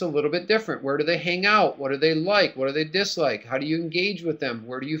market's a little bit different. Where do they hang out? What do they like? What do they dislike? How do you engage with them?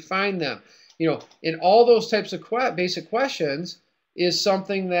 Where do you find them? In all those types of basic questions is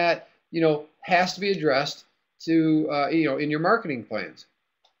something that has to be addressed to in your marketing plans.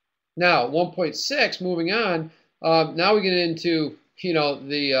 Now 1.6, moving on. Now we get into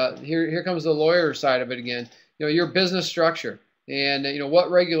here comes the lawyer side of it again. Your business structure and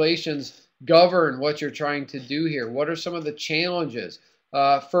what regulations govern what you're trying to do here. What are some of the challenges?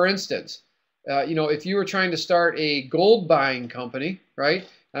 For instance, if you were trying to start a gold buying company, right?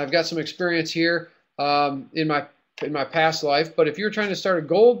 And I've got some experience here in my past life, but if you're trying to start a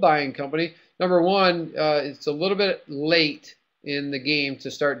gold buying company, number one, it's a little bit late in the game to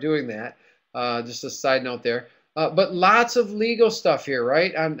start doing that. Just a side note there. But lots of legal stuff here,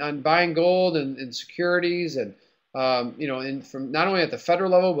 right? On buying gold and securities and, from not only at the federal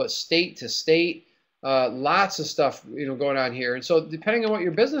level, but state to state. Lots of stuff, going on here. And so depending on what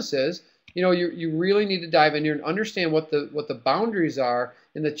your business is, you really need to dive in here and understand what the boundaries are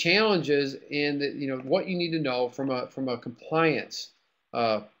and the challenges and what you need to know from a compliance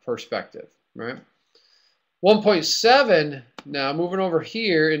perspective, right? 1.7, now moving over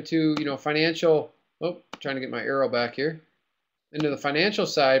here into financial. Oh, trying to get my arrow back here into the financial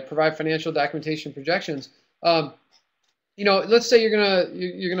side. Provide financial documentation projections. Let's say you're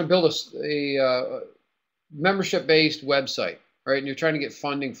gonna build a membership-based website, right? And you're trying to get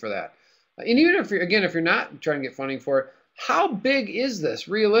funding for that. And even if you're not trying to get funding for it, how big is this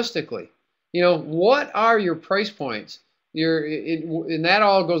realistically? What are your price points? And that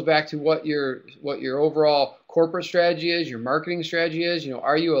all goes back to what your overall corporate strategy is, your marketing strategy is.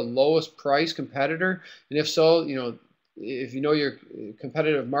 Are you a lowest price competitor? And if so, if you know your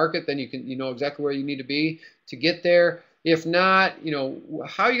competitive market, then you know exactly where you need to be to get there. If not,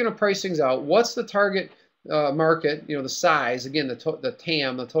 how are you going to price things out? What's the target market? The size, again, the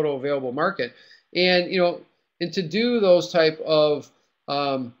TAM, the total available market, and and to do those type of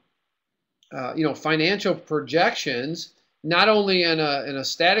financial projections, not only in a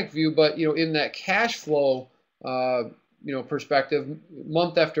static view, but in that cash flow perspective,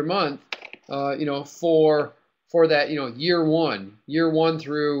 month after month, for that year one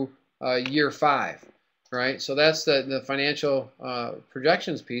through year 5, right? So that's the financial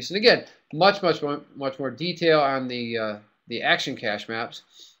projections piece. And again, much more detail on the action cash maps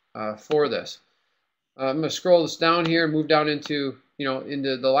for this. I'm going to scroll this down here and move down into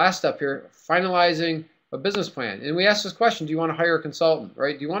into the last step here, finalizing a business plan. And we ask this question: do you want to hire a consultant,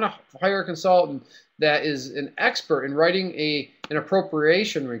 right? Do you want to hire a consultant that is an expert in writing an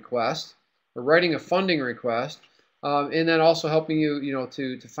appropriation request or writing a funding request, and then also helping you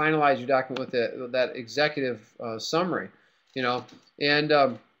to finalize your document with that executive summary, and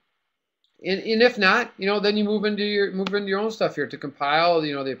if not, then you move into your own stuff here to compile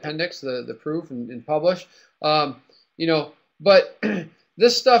the appendix, the proof, and publish. But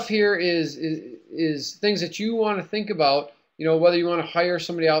this stuff here is things that you want to think about, whether you want to hire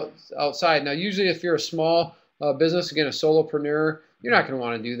somebody outside. Now, usually if you're a small business, again, a solopreneur, you're not going to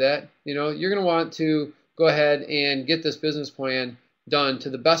want to do that. You're going to want to go ahead and get this business plan done to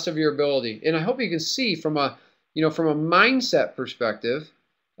the best of your ability. And I hope you can see from a mindset perspective,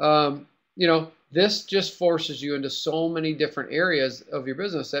 this just forces you into so many different areas of your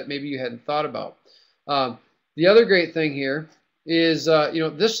business that maybe you hadn't thought about. The other great thing here is,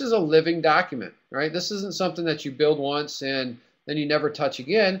 this is a living document, right? This isn't something that you build once and then you never touch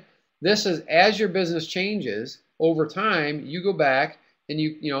again. This is, as your business changes over time, you go back and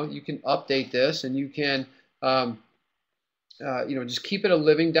you can update this, and you can just keep it a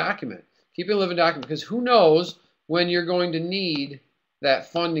living document. Keep it a living document, because who knows when you're going to need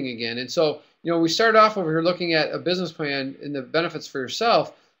that funding again. And so, we started off over here looking at a business plan and the benefits for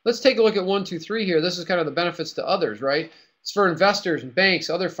yourself. Let's take a look at 1, 2, 3 here. This is kind of the benefits to others, right? It's for investors and banks,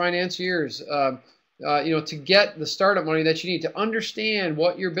 other financiers, to get the startup money that you need to understand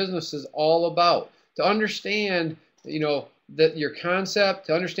what your business is all about, to understand, that your concept,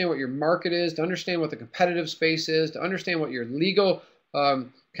 to understand what your market is, to understand what the competitive space is, to understand what your legal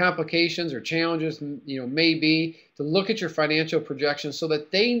complications or challenges, may be, to look at your financial projections so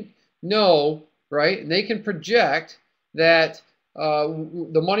that they know, right, and they can project that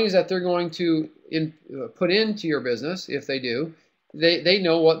the monies that they're going to put into your business, if they do, they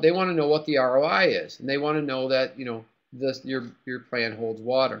know what they want to know, what the ROI is, and they want to know that your plan holds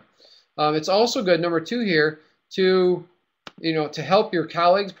water. It's also good, number 2 here, to help your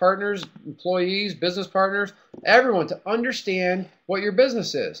colleagues, partners, employees, business partners, everyone, to understand what your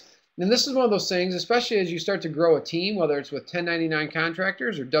business is. And this is one of those things, especially as you start to grow a team, whether it's with 1099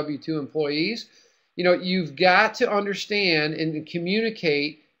 contractors or W-2 employees, you've got to understand and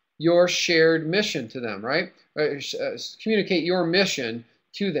communicate your shared mission to them, right? Communicate your mission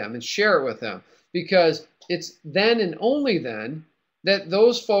to them and share it with them, because it's then and only then that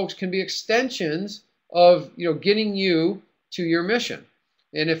those folks can be extensions of getting you to your mission.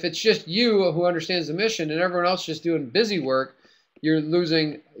 And if it's just you who understands the mission and everyone else just doing busy work, you're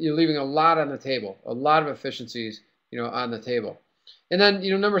leaving a lot on the table, a lot of efficiencies on the table. And then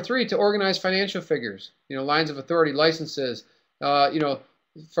number 3, to organize financial figures, lines of authority, licenses,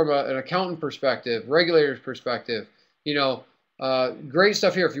 from an accountant perspective, regulator's perspective, great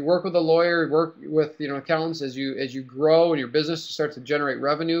stuff here. If you work with a lawyer, work with accountants as you grow and your business starts to generate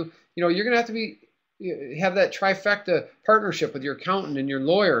revenue, you're going to have to have that trifecta partnership with your accountant and your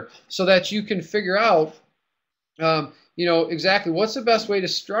lawyer, so that you can figure out exactly what's the best way to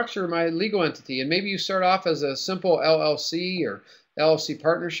structure my legal entity. And maybe you start off as a simple LLC or LLC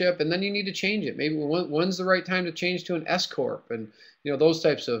partnership, and then you need to change it. Maybe when's the right time to change to an S corp, and those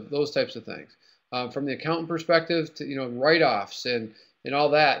types of things. From the accountant perspective, to write-offs and all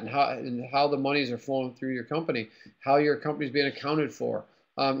that, and how the monies are flowing through your company, how your company's being accounted for.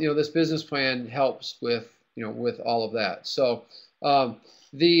 This business plan helps with with all of that. So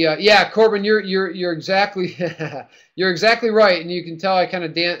yeah, Corbin, you're exactly you're exactly right, and you can tell I kind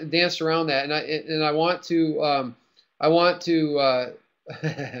of danced around that, and I want to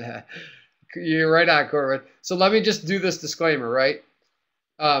you're right on, Corbin. So let me just do this disclaimer, right?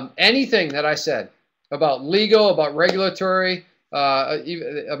 Anything that I said about legal, about regulatory,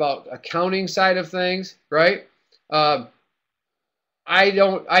 even about accounting side of things, right? I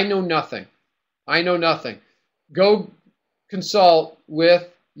know nothing. I know nothing. Go consult with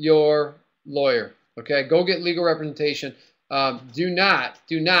your lawyer. Okay, go get legal representation. Do not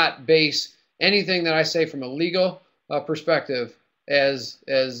base anything that I say from a legal perspective as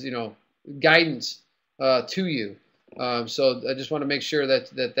guidance to you. So I just want to make sure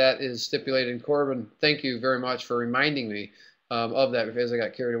that is stipulated. And Corbin, thank you very much for reminding me of that because I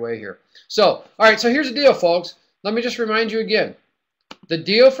got carried away here. So all right, so here's the deal, folks. Let me just remind you again. The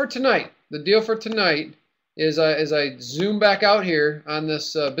deal for tonight is as I zoom back out here on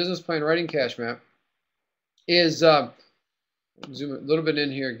this business plan writing cash map is zoom a little bit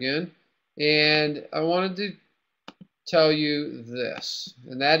in here again, and I wanted to tell you this,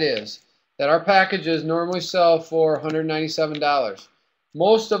 and that is that our packages normally sell for $197.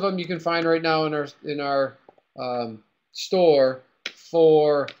 Most of them you can find right now in our store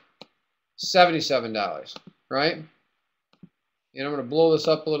for $77, right? And I'm going to blow this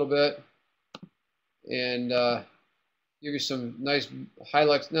up a little bit and give you some nice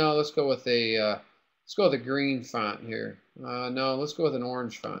highlights. No, let's go with a green font here. No, let's go with an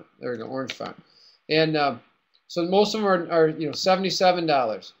orange font. There we go, orange font. And so most of them are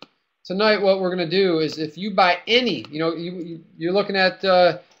 $77. Tonight, what we're going to do is if you buy any, you're looking at,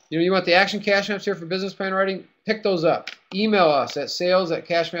 you want the action cash maps here for business plan writing, pick those up. Email us at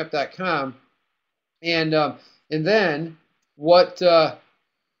sales@cashmap.com, and then what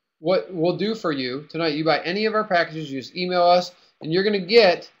we'll do for you tonight, you buy any of our packages, you just email us, and you're going to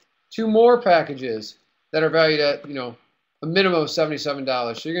get 2 more packages that are valued at a minimum of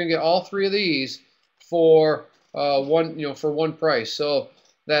 $77. So you're going to get all 3 of these for one price. So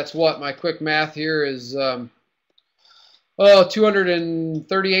that's what my quick math here is.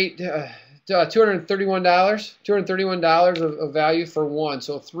 $231 of value for one.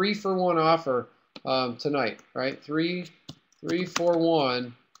 So 3 for 1 offer tonight, right? 3 for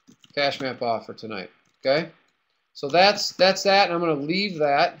 1 cash map offer tonight. Okay, so that's that, and I'm going to leave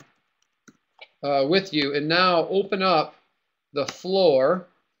that with you, and now open up the floor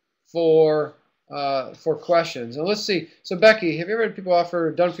for questions. And let's see. So Becky, have you ever had people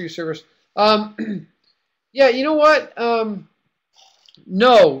offer done for you service? Yeah, you know what?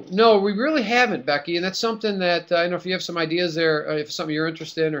 No, we really haven't, Becky, and that's something that I know if you have some ideas there, if it's something you're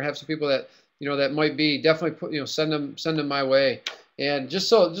interested in, or have some people that that might be, definitely put send them my way. And just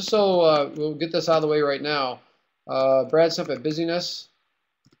so we'll get this out of the way right now. Brad Stump at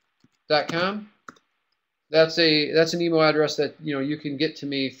busyness.com. That's an email address that you can get to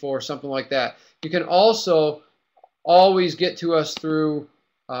me for something like that. You can also always get to us through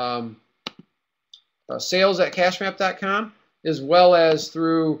sales@cashmap.com, as well as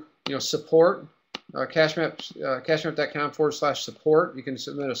through support, cashmap.com/support. You can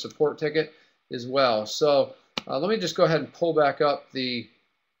submit a support ticket as well. So let me just go ahead and pull back up the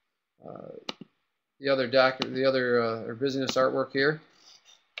other document, our business artwork here.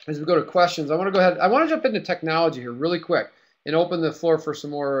 As we go to questions, I want to go ahead. I want to jump into technology here really quick and open the floor for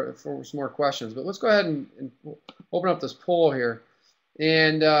some more questions. But let's go ahead and open up this poll here.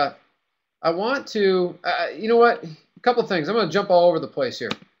 And I want to, you know what? A couple things. I'm going to jump all over the place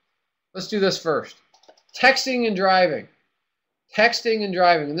here. Let's do this first. Texting and driving. Texting and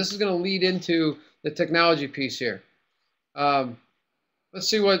driving, and this is going to lead into the technology piece here. Let's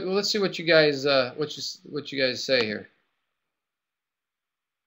see what you guys what you guys say here.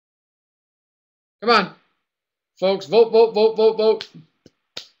 Come on, folks, vote, vote, vote, vote, vote,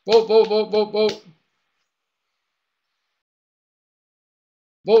 vote, vote, vote, vote, vote,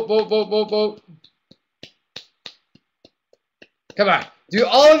 vote, vote, vote, vote, vote. Come on, do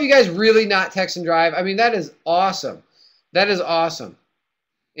all of you guys really not text and drive? I mean, that is awesome. That is awesome,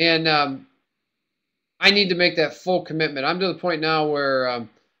 and I need to make that full commitment. I'm to the point now where I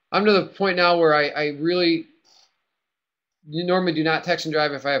really normally do not text and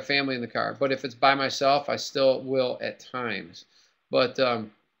drive if I have family in the car. But if it's by myself, I still will at times. But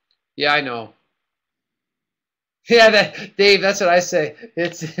yeah, I know. Yeah, that Dave, that's what I say.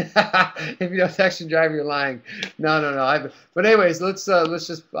 It's if you don't text and drive, you're lying. No, no, no. But anyways, let's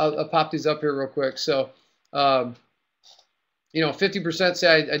just I'll pop these up here real quick. So, um, 50%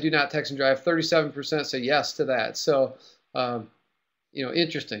 say I do not text and drive. 37% say yes to that. So, um,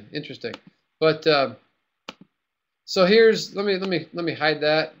 interesting, interesting. But so here's let me hide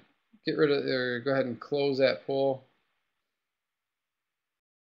that. Get rid of or go ahead and close that poll.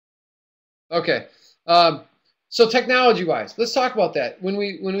 Okay. So technology-wise, let's talk about that. When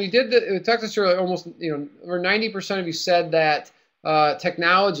we talked this earlier, almost over 90% of you said that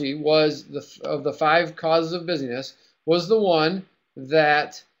technology was of the 5 causes of busyness was the one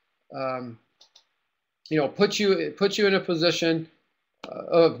that put you in a position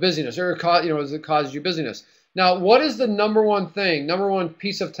of busyness or it caused you busyness. Now, what is the number one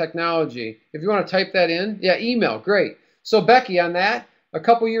piece of technology? If you want to type that in, yeah, email, great. So Becky, on that, a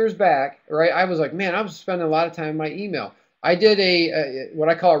couple years back, right, I was like, man, I was spending a lot of time in my email. I did what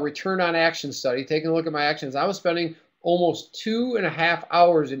I call a return on action study, taking a look at my actions. I was spending almost 2.5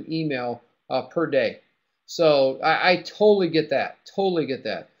 hours in email per day. So I totally get that, totally get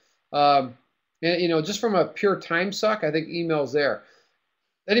that. And just from a pure time suck, I think email's there.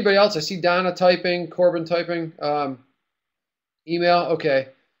 Anybody else? I see Donna typing, Corbin typing. Email, okay,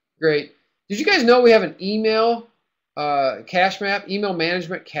 great. Did you guys know we have an email cache map, email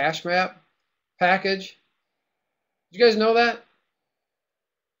management cache map package? Did you guys know that?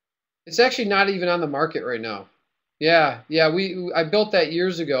 It's actually not even on the market right now. Yeah, I built that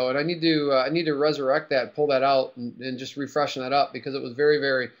years ago, and I need to resurrect that, pull that out, and just refreshen that up because it was very,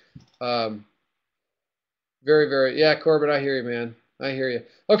 very, very, very. Yeah, Corbin, I hear you, man. I hear you.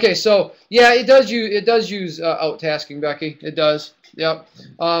 Okay, so yeah, it does use out tasking, Becky. It does. Yep.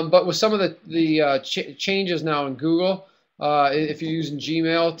 But with some of the changes now in Google, if you're using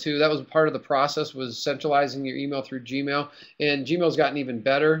Gmail too, that was part of the process was centralizing your email through Gmail, and Gmail's gotten even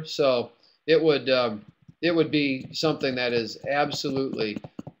better. So it would be something that is absolutely,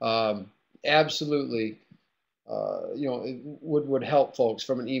 absolutely, it would help folks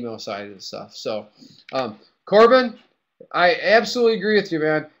from an email side and stuff. So, Corbin, I absolutely agree with you,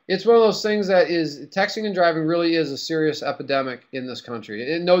 man. It's one of those things that is texting and driving really is a serious epidemic in this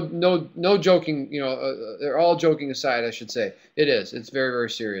country. And no joking. They're all joking aside. I should say it is. It's very,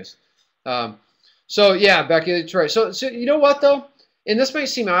 very serious. So yeah, Becky, that's right. So you know what though, and this might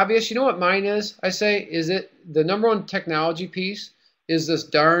seem obvious. You know what mine is? I say is it the number one technology piece is this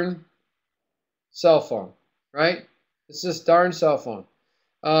darn cell phone, right? It's this darn cell phone.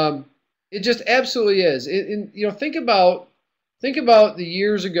 It just absolutely is. Think about the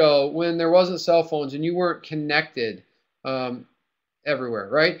years ago when there wasn't cell phones and you weren't connected everywhere,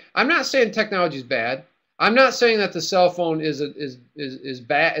 right? I'm not saying technology is bad. I'm not saying that the cell phone is a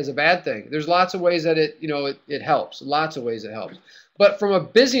bad thing. There's lots of ways that it helps. Lots of ways it helps. But from a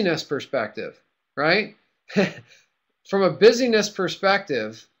busyness perspective, right? From a busyness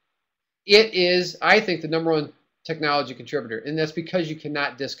perspective, it is, I think, the number one technology contributor, and that's because you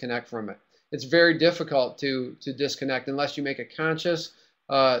cannot disconnect from it. It's very difficult to disconnect unless you make a conscious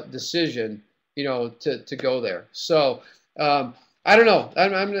decision, to go there. So I don't know.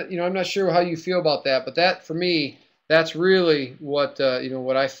 I'm not sure how you feel about that, but that for me, that's really what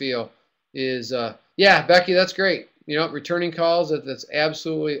what I feel is. Yeah, Becky, that's great. Returning calls. That's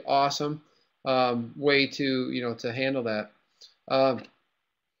absolutely awesome way to to handle that.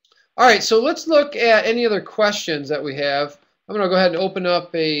 All right, so let's look at any other questions that we have. I'm going to go ahead and open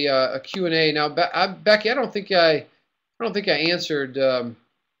up a Q&A now. Becky, I don't think I answered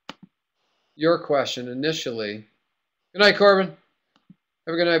your question initially. Good night, Corbin.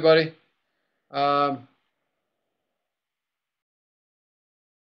 Have a good night, buddy.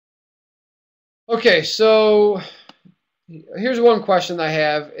 Okay, so here's one question I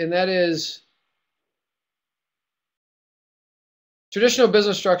have, and that is, traditional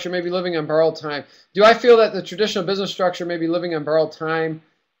business structure may be living on borrowed time. Do I feel that the traditional business structure may be living on borrowed time?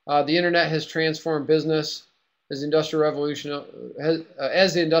 The internet has transformed business as the Industrial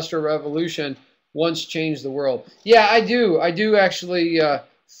Revolution once changed the world. Yeah, I do. I do actually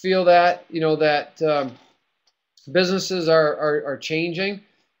feel that that businesses are changing.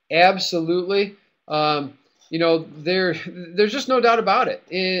 Absolutely. There's just no doubt about it,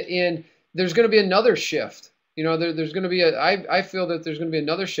 and there's going to be another shift. There's going to be I feel that there's going to be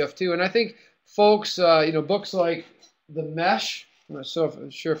another shift too, and I think folks, books like The Mesh. I'm not so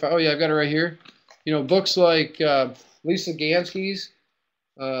sure if oh yeah, I've got it right here. Books like Lisa Gansky's,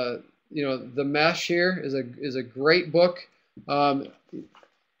 The Mesh here is a great book on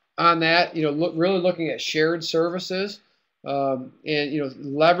that. Really looking at shared services and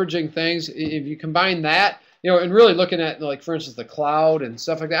leveraging things. If you combine that and really looking at, like, for instance, the cloud and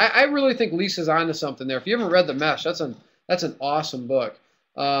stuff like that. I really think Lisa's onto something there. If you haven't read The Mesh, that's an awesome book.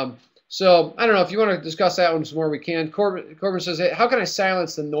 So I don't know if you want to discuss that one some more. We can. Corbin says, hey, how can I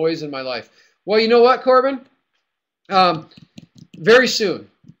silence the noise in my life? Well, you know what, Corbin? Very soon.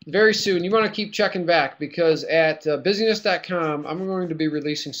 Very soon. You want to keep checking back, because at busyness.com, I'm going to be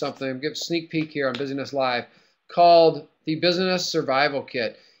releasing something. I'm giving a sneak peek here on Busyness Live called the Business Survival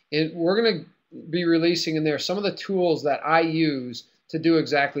Kit. And we're going to be releasing in there some of the tools that I use to do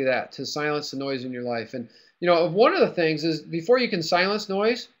exactly that, to silence the noise in your life. And, one of the things is, before you can silence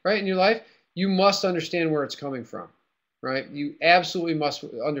noise, right, in your life, you must understand where it's coming from, right? You absolutely must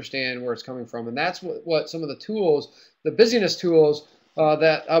understand where it's coming from. And that's what some of the tools, the busyness tools,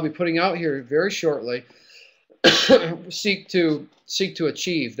 that I'll be putting out here very shortly, seek to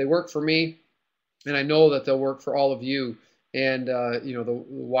achieve. They work for me, and I know that they'll work for all of you, and the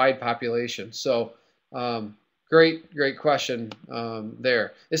wide population. So great question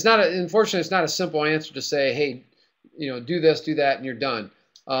there. It's not unfortunately, it's not a simple answer to say, hey, do this, do that, and you're done.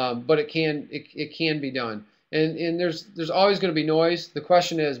 But it can be done. And there's always going to be noise. The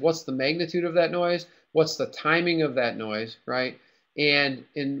question is, what's the magnitude of that noise? What's the timing of that noise, right? And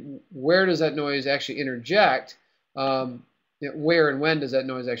where does that noise actually interject? Where and when does that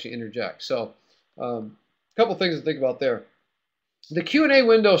noise actually interject? So a couple things to think about there. The Q&A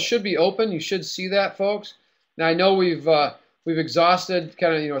window should be open. You should see that, folks. Now, I know we've exhausted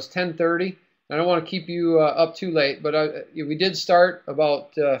kind of, it's 10:30. I don't want to keep you up too late, but we did start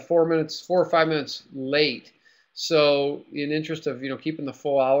about 4 or 5 minutes late. So in interest of keeping the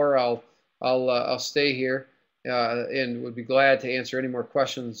full hour, I'll stay here and would be glad to answer any more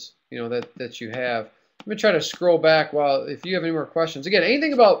questions that you have. Let me try to scroll back if you have any more questions. Again,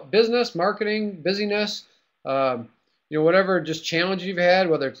 anything about business, marketing, busyness, whatever just challenge you've had,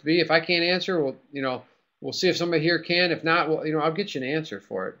 whether it's if I can't answer, we'll see if somebody here can. If not, I'll get you an answer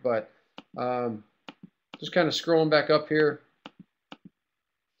for it. But just kind of scrolling back up here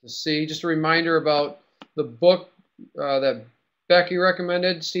to see. Just a reminder about the book that Becky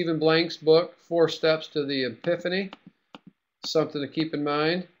recommended, Stephen Blank's book, 4 Steps to the Epiphany. Something to keep in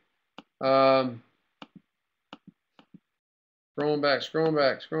mind. Scrolling back.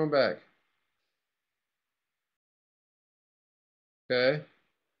 Okay.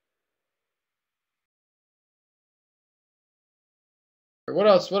 What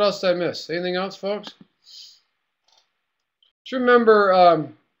else did I miss? Anything else, folks? Just remember,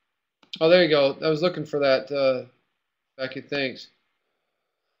 oh, there you go. I was looking for that, Becky, thanks.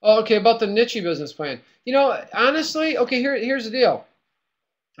 Oh, okay, about the niche business plan. Honestly, okay, here's the deal.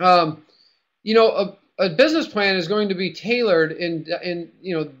 A business plan is going to be tailored and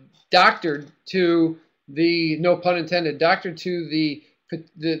doctored to the, no pun intended, doctored to the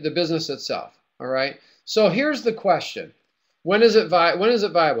business itself. All right. So here's the question: when is it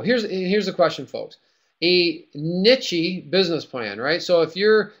viable? Here's the question, folks. A niche business plan, right? So if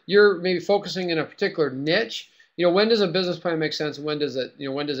you're maybe focusing in a particular niche, when does a business plan make sense, and when does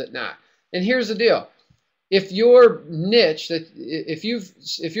it not? And here's the deal: if your niche,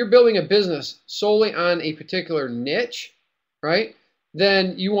 if you're building a business solely on a particular niche, right,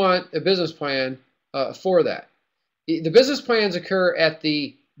 then you want a business plan for that. The business plans occur at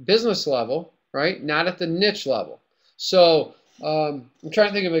the business level, right, not at the niche level. So I'm trying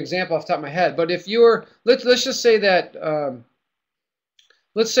to think of an example off the top of my head, but if you're, let's just say that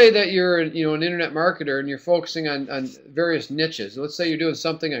you're an internet marketer and you're focusing on various niches. Let's say you're doing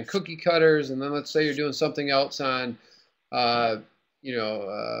something on cookie cutters, and then let's say you're doing something else on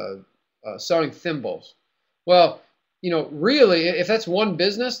selling thimbles. Well, really, if that's one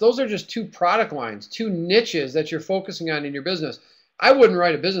business, those are just 2 product lines, 2 niches that you're focusing on in your business. I wouldn't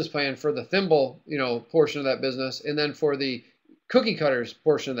write a business plan for the thimble, portion of that business, and then for the cookie cutters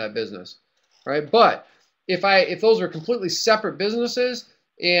portion of that business, right? But if those are completely separate businesses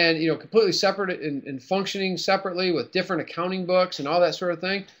and completely separate and functioning separately with different accounting books and all that sort of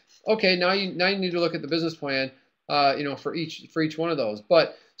thing, okay, now you need to look at the business plan, for each one of those.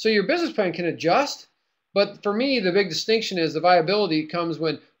 But so your business plan can adjust. But for me, the big distinction is the viability comes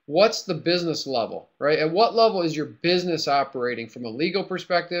when, what's the business level, right? At what level is your business operating from a legal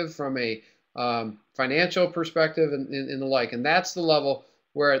perspective, from a financial perspective, and the like? And that's the level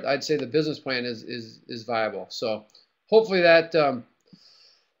where I'd say the business plan is viable. So hopefully that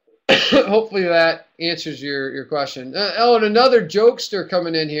hopefully that answers your question. Oh, and another jokester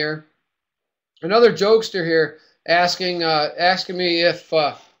coming in here. Another jokester here asking me if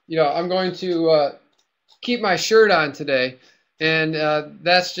I'm going to keep my shirt on today, and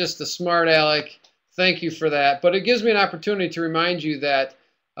that's just a smart aleck. Thank you for that. But it gives me an opportunity to remind you that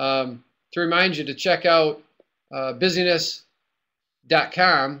to check out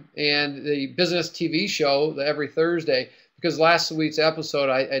Busyness.com and the business TV show every Thursday, because last week's episode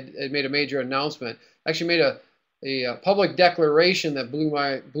I made a major announcement. I actually made a public declaration that blew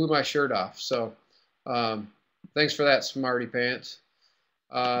my shirt off. So thanks for that, smarty pants.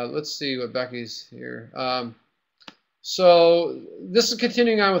 Let's see what Becky's here. So this is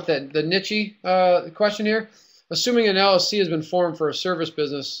continuing on with the niche question here. Assuming an LLC has been formed for a service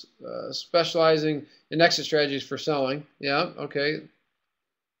business specializing in exit strategies for selling. Yeah, okay.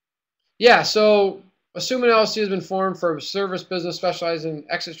 Yeah, so assume an LLC has been formed for a service business specializing in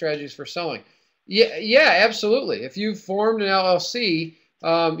exit strategies for selling. Yeah, absolutely. If you've formed an LLC,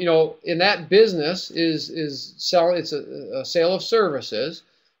 you know, in that business is selling. It's a sale of services,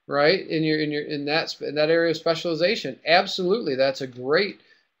 right? In that area of specialization. Absolutely, that's a great,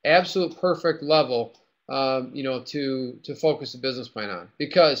 absolute perfect level. You know, to focus the business plan on,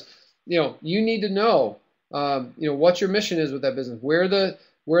 because you know you need to know you know what your mission is with that business, where the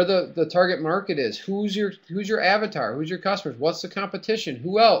target market is, who's your avatar, who's your customers, what's the competition,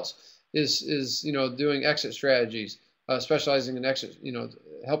 who else is you know doing exit strategies, specializing in exit, you know,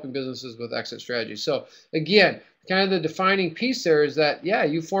 helping businesses with exit strategies. So again, kind of the defining piece there is that, yeah,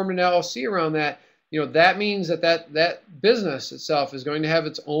 you formed an LLC around that. You know, that means that business itself is going to have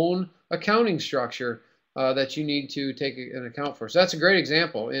its own accounting structure that you need to take an account for. So that's a great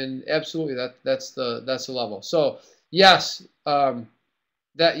example, and absolutely that's the level. So yes,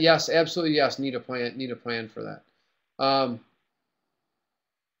 yes, absolutely yes, need a plan for that.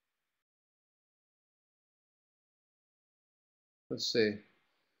 Let's see.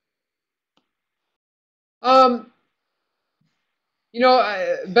 You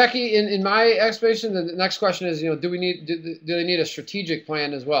know, Becky, in my explanation, the next question is, you know, do they need a strategic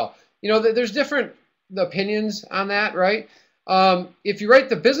plan as well? You know, there's different opinions on that, right? If you write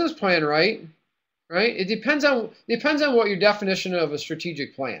the business plan right, it depends on what your definition of a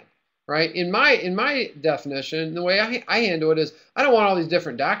strategic plan, right? In my definition, the way I handle it is, I don't want all these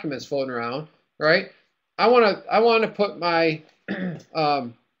different documents floating around, right? I want to put my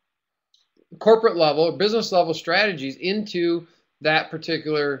corporate level or business level strategies into that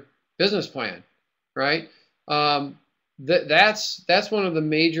particular business plan, right? That's one of the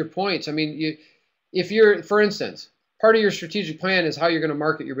major points. I mean, if you're, for instance, part of your strategic plan is how you're going to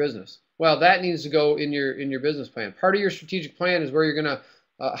market your business. Well, that needs to go in your business plan. Part of your strategic plan is where you're going to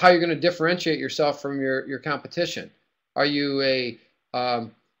how you're going to differentiate yourself from your competition. Are you a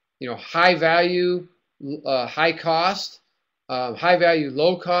you know, high value, high cost, high value,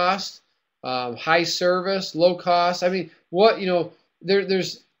 low cost, high service, low cost? I mean, what, you know,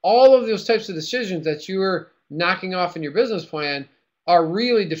 there's all of those types of decisions that you are knocking off in your business plan are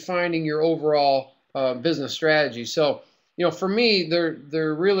really defining your overall business strategy. So, you know, for me,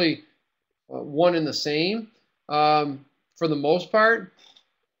 they're really one and the same for the most part.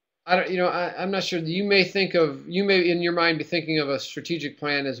 I don't, you know, I'm not sure. You may in your mind be thinking of a strategic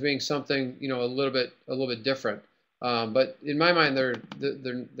plan as being something, you know, a little bit different. But in my mind, they're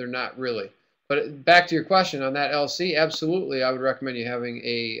not really. But back to your question on that LC, absolutely, I would recommend you having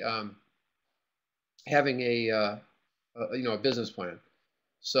a you know, a business plan.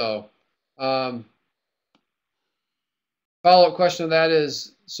 So follow-up question of that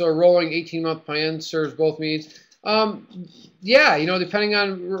is, so a rolling 18-month plan serves both needs. Yeah, you know, depending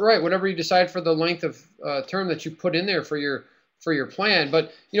on, right, whatever you decide for the length of term that you put in there for your plan.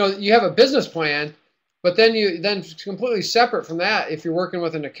 But you know, you have a business plan, but then completely separate from that, if you're working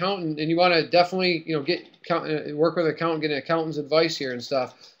with an accountant and you want to definitely, you know, work with an accountant, get an accountant's advice here and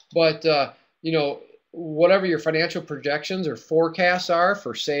stuff. But you know, whatever your financial projections or forecasts are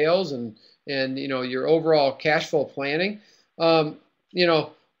for sales and you know, your overall cash flow planning, you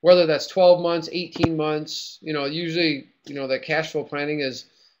know, whether that's 12 months, 18 months, you know, usually, you know, that cash flow planning is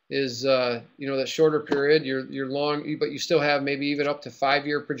you know, that shorter period. You're long, but you still have maybe even up to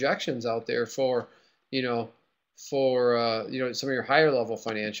 5-year projections out there for, you know, you know, some of your higher level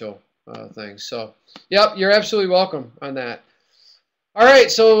financial things. So, yep, you're absolutely welcome on that. All right,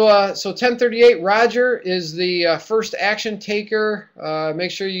 so 1038, Roger is the first action taker.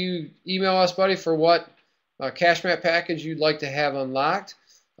 Make sure you email us, buddy, for what cash map package you'd like to have unlocked.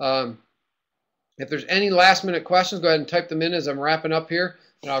 If there's any last minute questions, go ahead and type them in as I'm wrapping up here,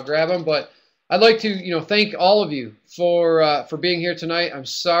 and I'll grab them. But I'd like to, you know, thank all of you for being here tonight. I'm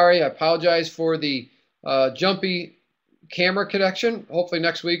sorry, I apologize for the jumpy camera connection. Hopefully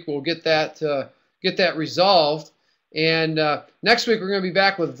next week we'll get that resolved. And next week we're going to be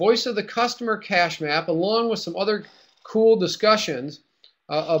back with Voice of the Customer Cash Map, along with some other cool discussions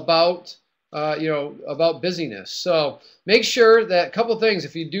about you know, about busyness. So make sure that a couple of things,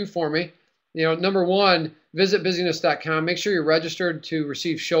 if you do for me, you know, number one, visit busyness.com. Make sure you're registered to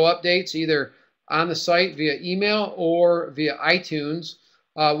receive show updates either on the site via email or via iTunes.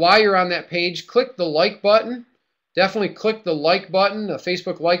 While you're on that page, click the like button. Definitely click the like button, the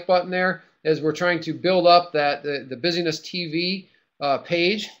Facebook like button there, as we're trying to build up that the Busyness TV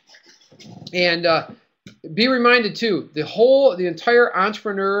page. And be reminded too, the entire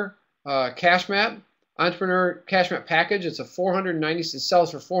Entrepreneur Cash Map package. It's a it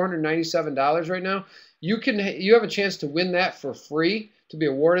sells for $497 right now. You have a chance to win that for free, to be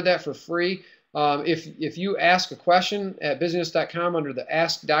awarded that for free. If you ask a question at busyness.com under the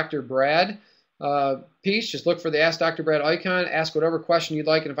Ask Dr. Brad piece, just look for the Ask Dr. Brad icon, ask whatever question you'd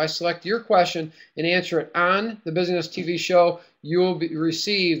like, and if I select your question and answer it on the Busyness TV show, you will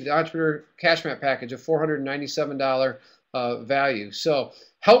receive the Entrepreneur Cash Map package of $497 value. So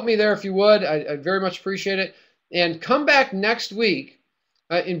help me there if you would. I very much appreciate it. And come back next week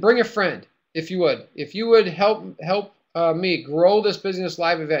and bring a friend if you would. If you would help me grow this Busyness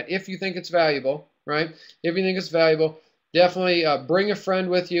Live event, if you think it's valuable, right? If you think it's valuable, definitely bring a friend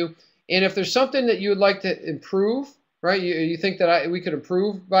with you. And if there's something that you would like to improve, right? You think that we could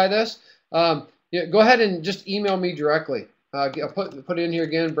improve by this, go ahead and just email me directly. I'll put it in here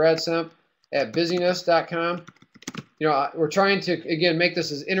again, bradsemp@busyness.com. We're trying to, again, make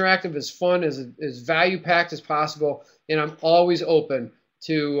this as interactive, as fun, as value-packed as possible, and I'm always open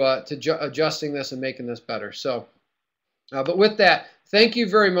to adjusting this and making this better. So, but with that, thank you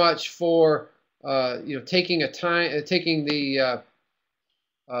very much for taking an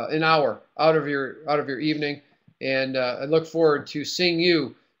hour out of your evening, and I look forward to seeing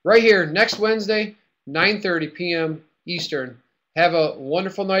you right here next Wednesday, 9:30 p.m. Eastern. Have a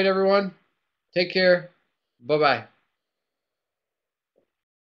wonderful night, everyone. Take care. Bye-bye.